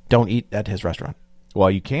menu. Don't eat at his restaurant. Well,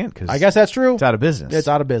 you can't because I guess that's true. it's out of business. It's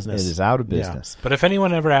out of business. It is out of Yeah. business. But if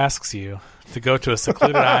anyone ever asks you to go to a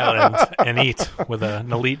secluded island and eat with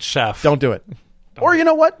an elite chef, Don't do it. Or you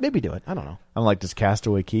know what? Maybe do it. I don't know. I'm like, does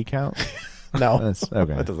Castaway Key count? No, That's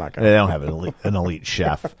okay. That does not count. They don't have an elite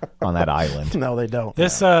chef on that island. No, they don't.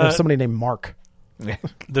 This, There's somebody named Mark.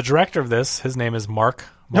 the director of this, his name is Mark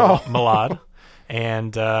Oh. Milad,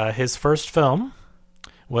 and his first film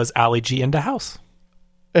was Ali G into House.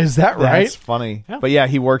 Is that right? That's funny. Yeah. But yeah,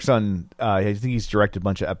 he works on. I think he's directed a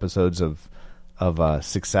bunch of episodes of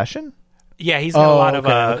Succession. Yeah, he's got a lot of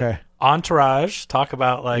okay. Entourage. Talk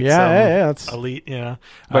about like Yeah, some yeah, that's- elite. But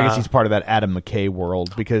I guess he's part of that Adam McKay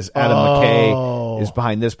world because Adam McKay is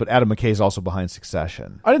behind this, but Adam McKay is also behind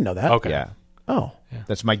Succession. I didn't know that. Okay. Yeah, Oh,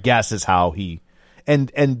 that's my guess is how he. And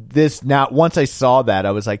this now once I saw that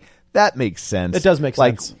I was like that makes sense. It does make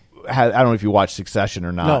sense. I don't know if you watch Succession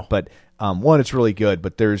or not, No. but one it's really good.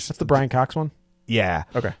 But there's that's the Brian Cox one. yeah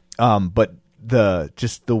Okay. But the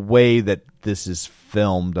way that this is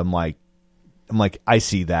filmed, I'm like I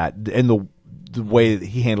see that, and the way that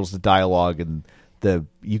he handles the dialogue and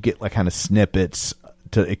you get like kind of snippets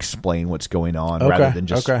to explain what's going on rather than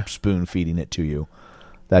just spoon feeding it to you.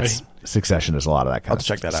 That's Succession is a lot of that kind of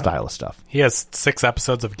check that out. style of stuff. He has 6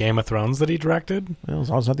 episodes of Game of Thrones that he directed. Well, as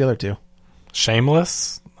long as it's not the other two.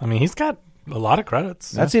 Shameless. I mean, he's got a lot of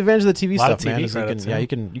credits. That's the advantage of the TV Lot of stuff, man. TV is credits,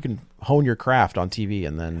 you can hone your craft on TV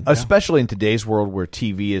and then Especially in today's world where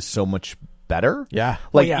TV is so much better. Yeah. Like,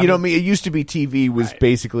 Well, yeah, you know I what I mean? It used to be TV was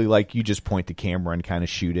basically like you just point the camera and kind of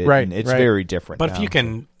shoot it. Right, And it's right. very different. But now. if you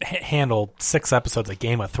can handle 6 episodes of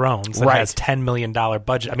Game of Thrones that Right. has $10 million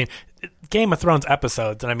budget, I mean, Game of Thrones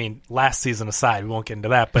episodes, and I mean, last season aside, we won't get into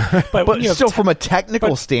that, but But still, from a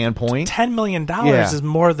technical standpoint, $10 million Yeah. is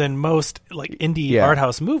more than most like indie art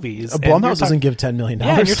house movies. And Blumhouse you're doesn't give $10 million.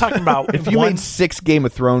 Yeah, and you're talking about if you made 6 Game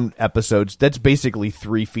of Thrones episodes, that's basically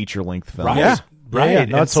 3 feature-length films. right? Yeah. Right. Yeah,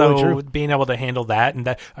 no, and it's totally so true. being able to handle that, and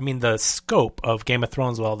that, I mean, the scope of Game of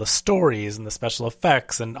Thrones, well, the stories and the special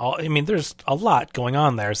effects and all, I mean, there's a lot going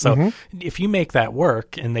on there. So if you make that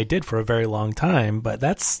work, and they did for a very long time, but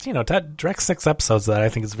that's, to direct 6 episodes of that, I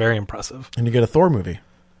think is very impressive. And you get a Thor movie.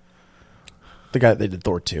 The guy they did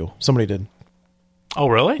Thor 2. Somebody did. Oh,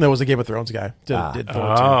 really? That was a Game of Thrones guy. Did Thor 2.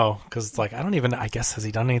 Oh, because it's like, I guess, has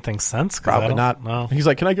he done anything since? 'Cause Probably not. No. He's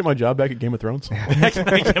like, can I get my job back at Game of Thrones?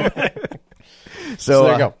 So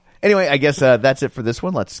there you go. Anyway, I guess that's it for this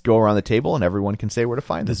one. Let's go around the table, and everyone can say where to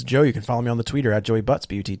find This us. is Joe. You can follow me on the Twitter at Joey Butts,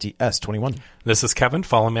 BUTTS21. This is Kevin.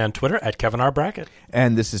 Follow me on Twitter at Kevin R. Brackett.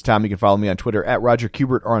 And this is Tom. You can follow me on Twitter at Roger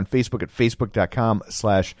Kubert or on Facebook at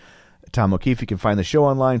facebook.com/Tom O'Keefe. You can find the show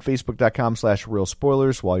online, facebook.com/Real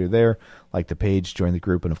Spoilers. While you're there, like the page, join the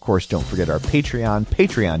group, and of course, don't forget our Patreon,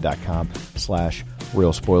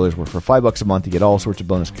 patreon.com/Real Spoilers, where for $5 a month you get all sorts of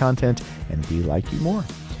bonus content and we like you more.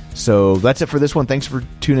 So that's it for this one. Thanks for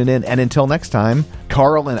tuning in, and until next time,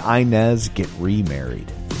 Carl and Inez get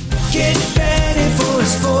remarried. Get ready for a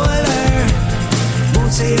spoiler.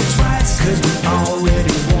 Won't say it twice, cause we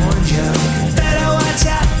already warned you. Better watch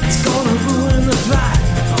out, it's gonna ruin the plot.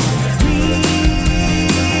 Real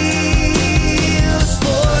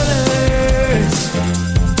spoilers.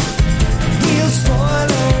 Real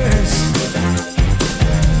spoilers.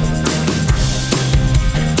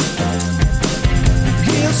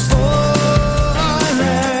 Real spoilers.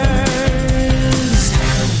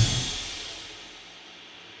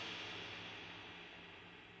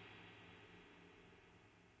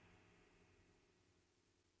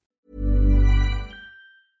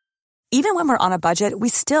 Even when we're on a budget, we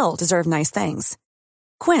still deserve nice things.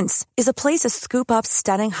 Quince is a place to scoop up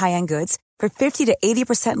stunning high-end goods for 50 to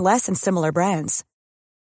 80% less than similar brands.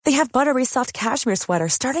 They have buttery soft cashmere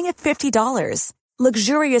sweaters starting at $50,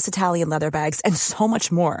 luxurious Italian leather bags, and so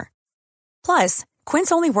much more. Plus,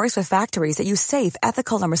 Quince only works with factories that use safe,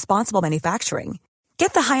 ethical, and responsible manufacturing.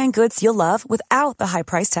 Get the high-end goods you'll love without the high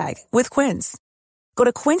price tag with Quince. Go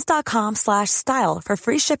to quince.com/style for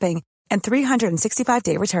free shipping and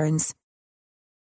 365-day returns.